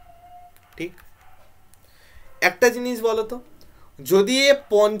ঠিক একটা জিনিস বলো তো যদি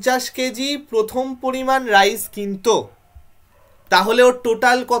 50 কেজি প্রথম পরিমাণ রাইস কিনতো তাহলে ওর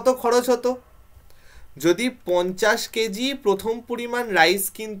টোটাল কত খরচ হতো যদি 50 কেজি প্রথম পরিমাণ রাইস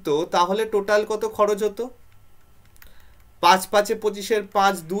কিনতো তাহলে টোটাল কত খরচ হতো 5 5 এ 25 এর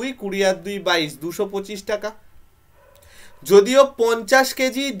 5 2 20 আর 2 22 225 টাকা যদিও 50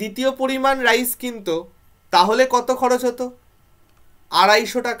 কেজি দ্বিতীয় পরিমাণ রাইস কিনতো তাহলে কত খরচ হতো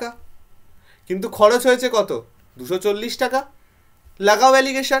 250 টাকা কিন্তু খরচ হয়েছে কত 240 টাকা লাগাও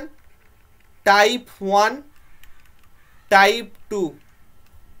অ্যালিগেশন টাইপ 1 টাইপ 2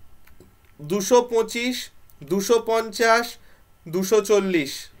 225 250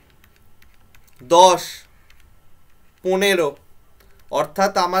 240 10 15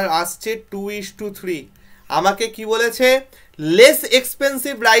 অর্থাৎ আমার আসছে 2:3 আমাকে কি বলেছে লেস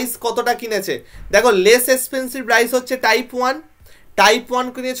এক্সপেন্সিভ রাইস কতটা কিনেছে দেখো লেস এক্সপেন্সিভ রাইস হচ্ছে টাইপ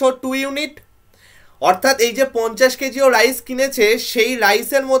 1 কিনেছে 2 ইউনিট অর্থাৎ এই যে 50 কেজি ও রাইস কিনেছে সেই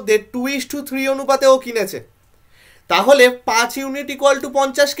রাইসের মধ্যে 2:3 অনুপাতে ও কিনেছে তাহলে 5 ইউনিট ইকুয়াল টু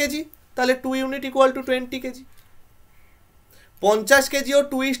 50 কেজি, তাহলে 2 unit equal to 20 KG. 50 KG ও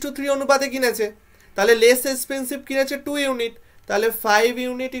 2:3 অনুপাতে কিনেছে, তাহলে লেস এক্সপেন্সিভ কিনেছে 2 ইউনিট, তাহলে 5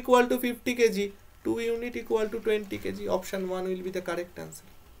 unit equal to 50 KG, 2 unit equal to 20 KG. Option 1 will be the correct answer.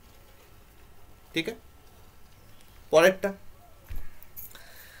 ঠিক আছে, পরেরটা,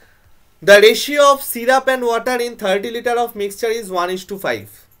 the ratio of syrup and water in 30 liter of mixture is 1:5,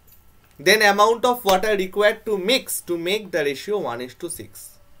 then amount of water required to mix to make the ratio 1:6।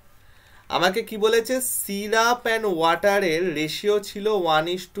 আমাকে কি বলেছে, syrup and ওয়াটারের ratio ছিল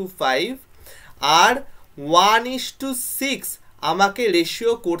 1:5 আর 1:6 আমাকে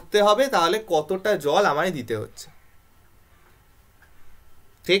ratio করতে হবে, তাহলে কতটা জল আমায় দিতে হচ্ছে।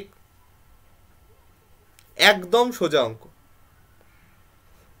 ঠিক, একদম সোজা অঙ্ক।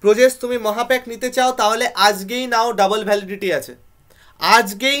 প্রজেশ তুমি মহাপ্যাক নিতে চাও, তাহলে আজকেই নাও, ডাবল ভ্যালিডিটি আছে,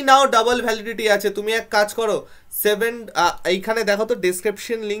 আজকেই নাও, ডাবল ভ্যালিডিটি আছে। তুমি এক কাজ করো, এইখানে দেখো তো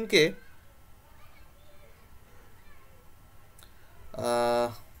ডেসক্রিপশন লিঙ্কে,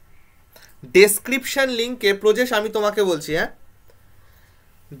 ডেসক্রিপশন লিঙ্কে প্রজেশ আমি তোমাকে বলছি, হ্যাঁ,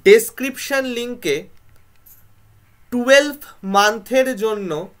 ডেসক্রিপশন লিঙ্কে 12 মান্থের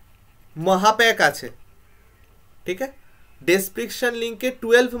জন্য মহাপ্যাক আছে। ঠিক আছে, ডেসক্রিপশন লিঙ্কে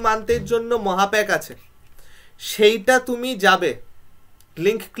 12 মান্থের জন্য মহাপ্যাক আছে, সেইটা তুমি যাবে,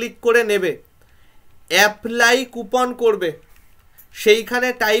 লিঙ্ক ক্লিক করে নেবে, অ্যাপ্লাই কুপন করবে, সেইখানে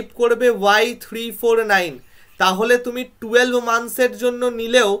টাইপ করবে Y349, তাহলে তুমি 12 মান্থসের জন্য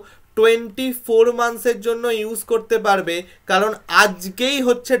নিলেও 24 মান্থসের জন্য ইউজ করতে পারবে, কারণ আজকেই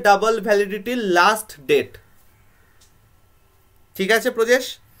হচ্ছে ডাবল ভ্যালিডিটির লাস্ট ডেট। ঠিক আছে প্রজেশ,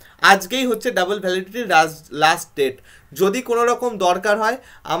 আজকেই হচ্ছে ডাবল ভ্যালিডিটির লাস্ট ডেট। যদি কোনো রকম দরকার হয়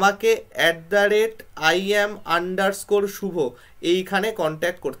আমাকে @IM_শুভ এইখানে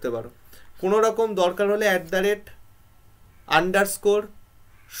কন্ট্যাক্ট করতে পারো। কোনো রকম দরকার হলে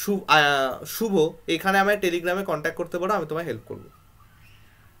 @শুভ এখানে আমায় টেলিগ্রামে কন্ট্যাক্ট করতে পারো, আমি তোমায় হেল্প করবো।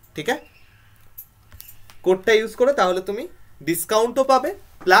 ঠিক আছে, কোডটা ইউজ করো, তাহলে তুমি ডিসকাউন্টও পাবে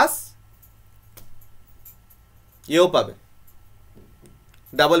প্লাস এও পাবে,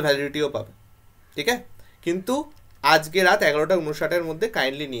 ডাবল ভ্যালিডিটিও পাবে। ঠিক আছে, কিন্তু আজকে রাত 11:59 মধ্যে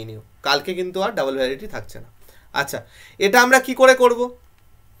কাইন্ডলি নিয়ে নিও, কালকে কিন্তু আর ডাবল ভ্যালিডিটি থাকছে না। আচ্ছা, এটা আমরা কি করে করব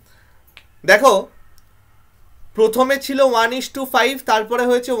দেখো, প্রথমে ছিল 1:5, তারপরে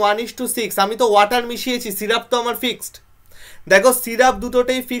হয়েছে 1:6। আমি তো ওয়াটার মিশিয়েছি, সিরাপ তো আমার ফিক্সড। দেখো সিরাপ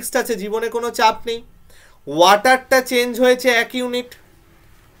দুটোতেই ফিক্সড আছে, জীবনে কোনো চাপ নেই। ওয়াটারটা চেঞ্জ হয়েছে 1 ইউনিট,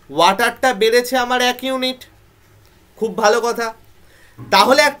 ওয়াটারটা বেড়েছে আমার 1 ইউনিট, খুব ভালো কথা।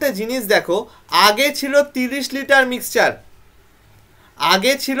 তাহলে একটা জিনিস দেখো, আগে ছিল 30 লিটার মিক্সচার,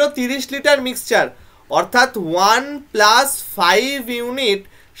 আগে ছিল 30 লিটার মিক্সচার, অর্থাৎ 1 + 5 ইউনিট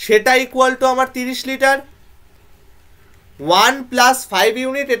সেটা ইকুয়াল টু আমার 30 লিটার, 1 + 5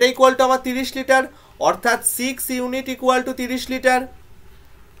 ইউনিট এটা ইকুয়াল টু আমার 30 লিটার, অর্থাৎ 6 ইউনিট ইকুয়াল টু 30 লিটার।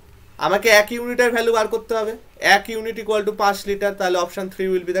 আমাকে 1 ইউনিটের ভ্যালু বার করতে হবে, 1 ইউনিট ইকুয়াল টু 5 লিটার, তাহলে option 3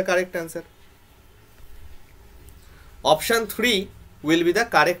 will be the correct answer. Option 3 will be the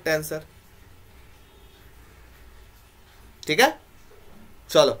correct answer। ঠিক আছে,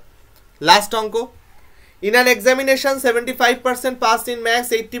 চলো লাস্ট অঙ্ক। In an examination 75% passed in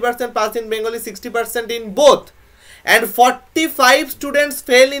maths, 80% passed in Bengali, 60% in both, and 45 students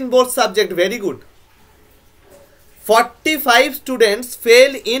fail in both subject. Very good, 45 students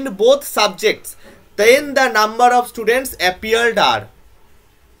fail in both subjects, then the number of students appeared are।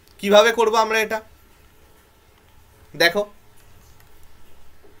 কিভাবে করব আমরা এটা দেখো,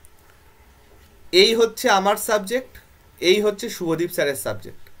 এই হচ্ছে আমার subject, এই হচ্ছে শুভদীপ স্যারের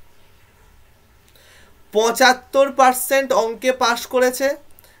সাবজেক্ট। 75% অঙ্কে পাশ করেছে,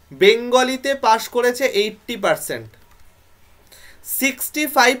 বেঙ্গলিতে পাশ করেছে 80%,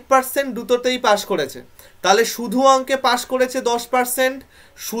 65% দুটোতেই পাশ করেছে, তাহলে শুধু অঙ্কে পাশ করেছে 10%,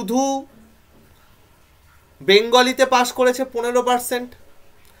 শুধু বেঙ্গলিতে পাশ করেছে 15%,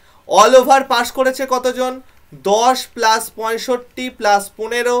 অল ওভার পাশ করেছে কতজন, 10 + 65 +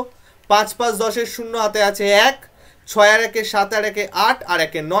 15, 5 × 5 = 10, শূন্য হাতে আছে 1, 6 আর 1 7 আর 1 8 আর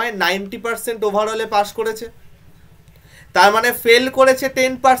 1 9, 90% ওভারঅলে পাস করেছে, তার মানে ফেল করেছে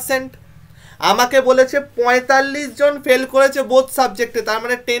 10%। আমাকে বলেছে 45 জন ফেল করেছে বোথ সাবজেক্টে, তার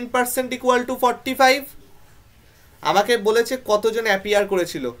মানে 10% ইকুয়াল টু 45। আমাকে বলেছে কতজন অ্যাপিয়ার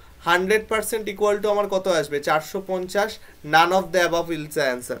করেছিল, 100% ইকুয়াল টু আমার কত আসবে, 450। None of the above is the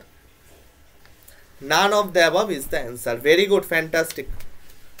answer, none of the above is the answer. Very good, fantastic.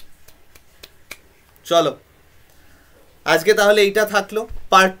 চলো আজকে তাহলে এইটা থাকলো,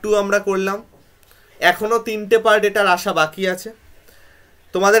 পার্ট 2 আমরা করলাম, এখনো 3টে পার্ট এটার আসা বাকি আছে।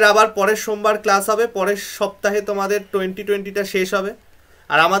 তোমাদের আবার পরের সোমবার ক্লাস হবে, পরের সপ্তাহে তোমাদের 2020টা শেষ হবে।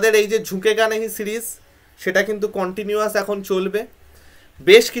 আর আমাদের এই যে ঝুঁকে গা নেহি সিরিজ সেটা কিন্তু কন্টিনিউয়াস এখন চলবে,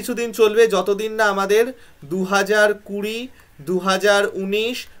 বেশ কিছুদিন চলবে, যতদিন না আমাদের 2020,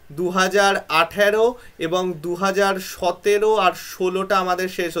 2019, 2018 এবং 2017 আর 16টা আমাদের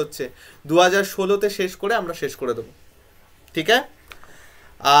শেষ হচ্ছে। 2016তে শেষ করে আমরা শেষ করে দেবো, ঠিক আছে?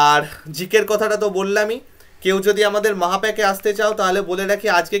 আর জিকের কথাটা তো বললামই, কেউ যদি আমাদের মহাপ্যাকে আসতে চাও তাহলে বলে রাখি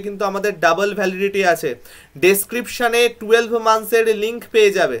আজকে কিন্তু আমাদের ডাবল ভ্যালিডিটি আছে। ডেসক্রিপশানে 12 মান্থসের লিঙ্ক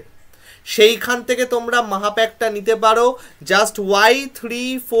পেয়ে যাবে, সেইখান থেকে তোমরা মহাপ্যাকটা নিতে পারো। জাস্ট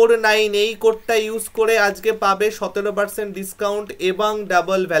Y349 এই কোডটা ইউজ করে আজকে পাবে 17% ডিসকাউন্ট এবং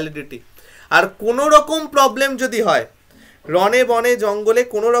ডাবল ভ্যালিডিটি। আর কোনো রকম প্রবলেম যদি হয়, রনে বনে জঙ্গলে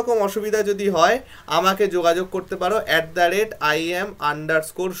কোনো রকম অসুবিধা যদি হয়, আমাকে যোগাযোগ করতে পারো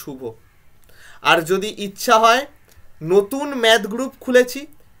 @IM_শুভ। আর যদি ইচ্ছা হয়, নতুন ম্যাথ গ্রুপ খুলেছি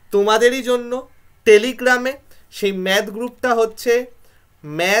তোমাদেরই জন্য টেলিগ্রামে, সেই ম্যাথ গ্রুপটা হচ্ছে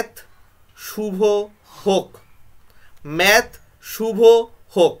ম্যাথ শুভ হোক, ম্যাথ শুভ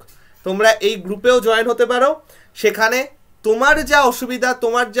হোক। তোমরা এই গ্রুপেও জয়েন হতে পারো, সেখানে তোমার যা অসুবিধা,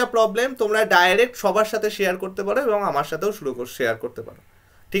 তোমার যা প্রবলেম, তোমরা ডাইরেক্ট সবার সাথে শেয়ার করতে পারো এবং আমার সাথেও শেয়ার করতে পারো,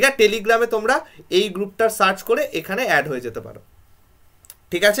 ঠিক আছে? টেলিগ্রামে তোমরা এই গ্রুপটার সার্চ করে এখানে অ্যাড হয়ে যেতে পারো,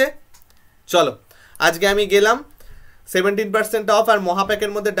 ঠিক আছে? চলো, আজকে আমি গেলাম। 17% অফ আর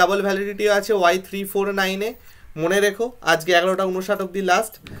মহাপ্যাকের মধ্যে ডাবল ভ্যালিডিটিও আছে Y349-এ। মনে রেখো আজকে 11:59 অবধি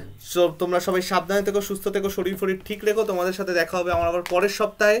লাস্ট। তোমরা সবাই সাবধানে থেকো, সুস্থ থেকো, শরীর ফরীর ঠিক রেখো। তোমাদের সাথে দেখা হবে আমার আবার পরের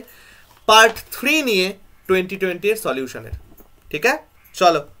সপ্তাহে পার্ট 3 নিয়ে 2020 এর সলিউশনের, ঠিক আছে?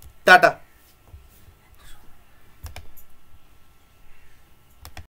 চলো, টাটা।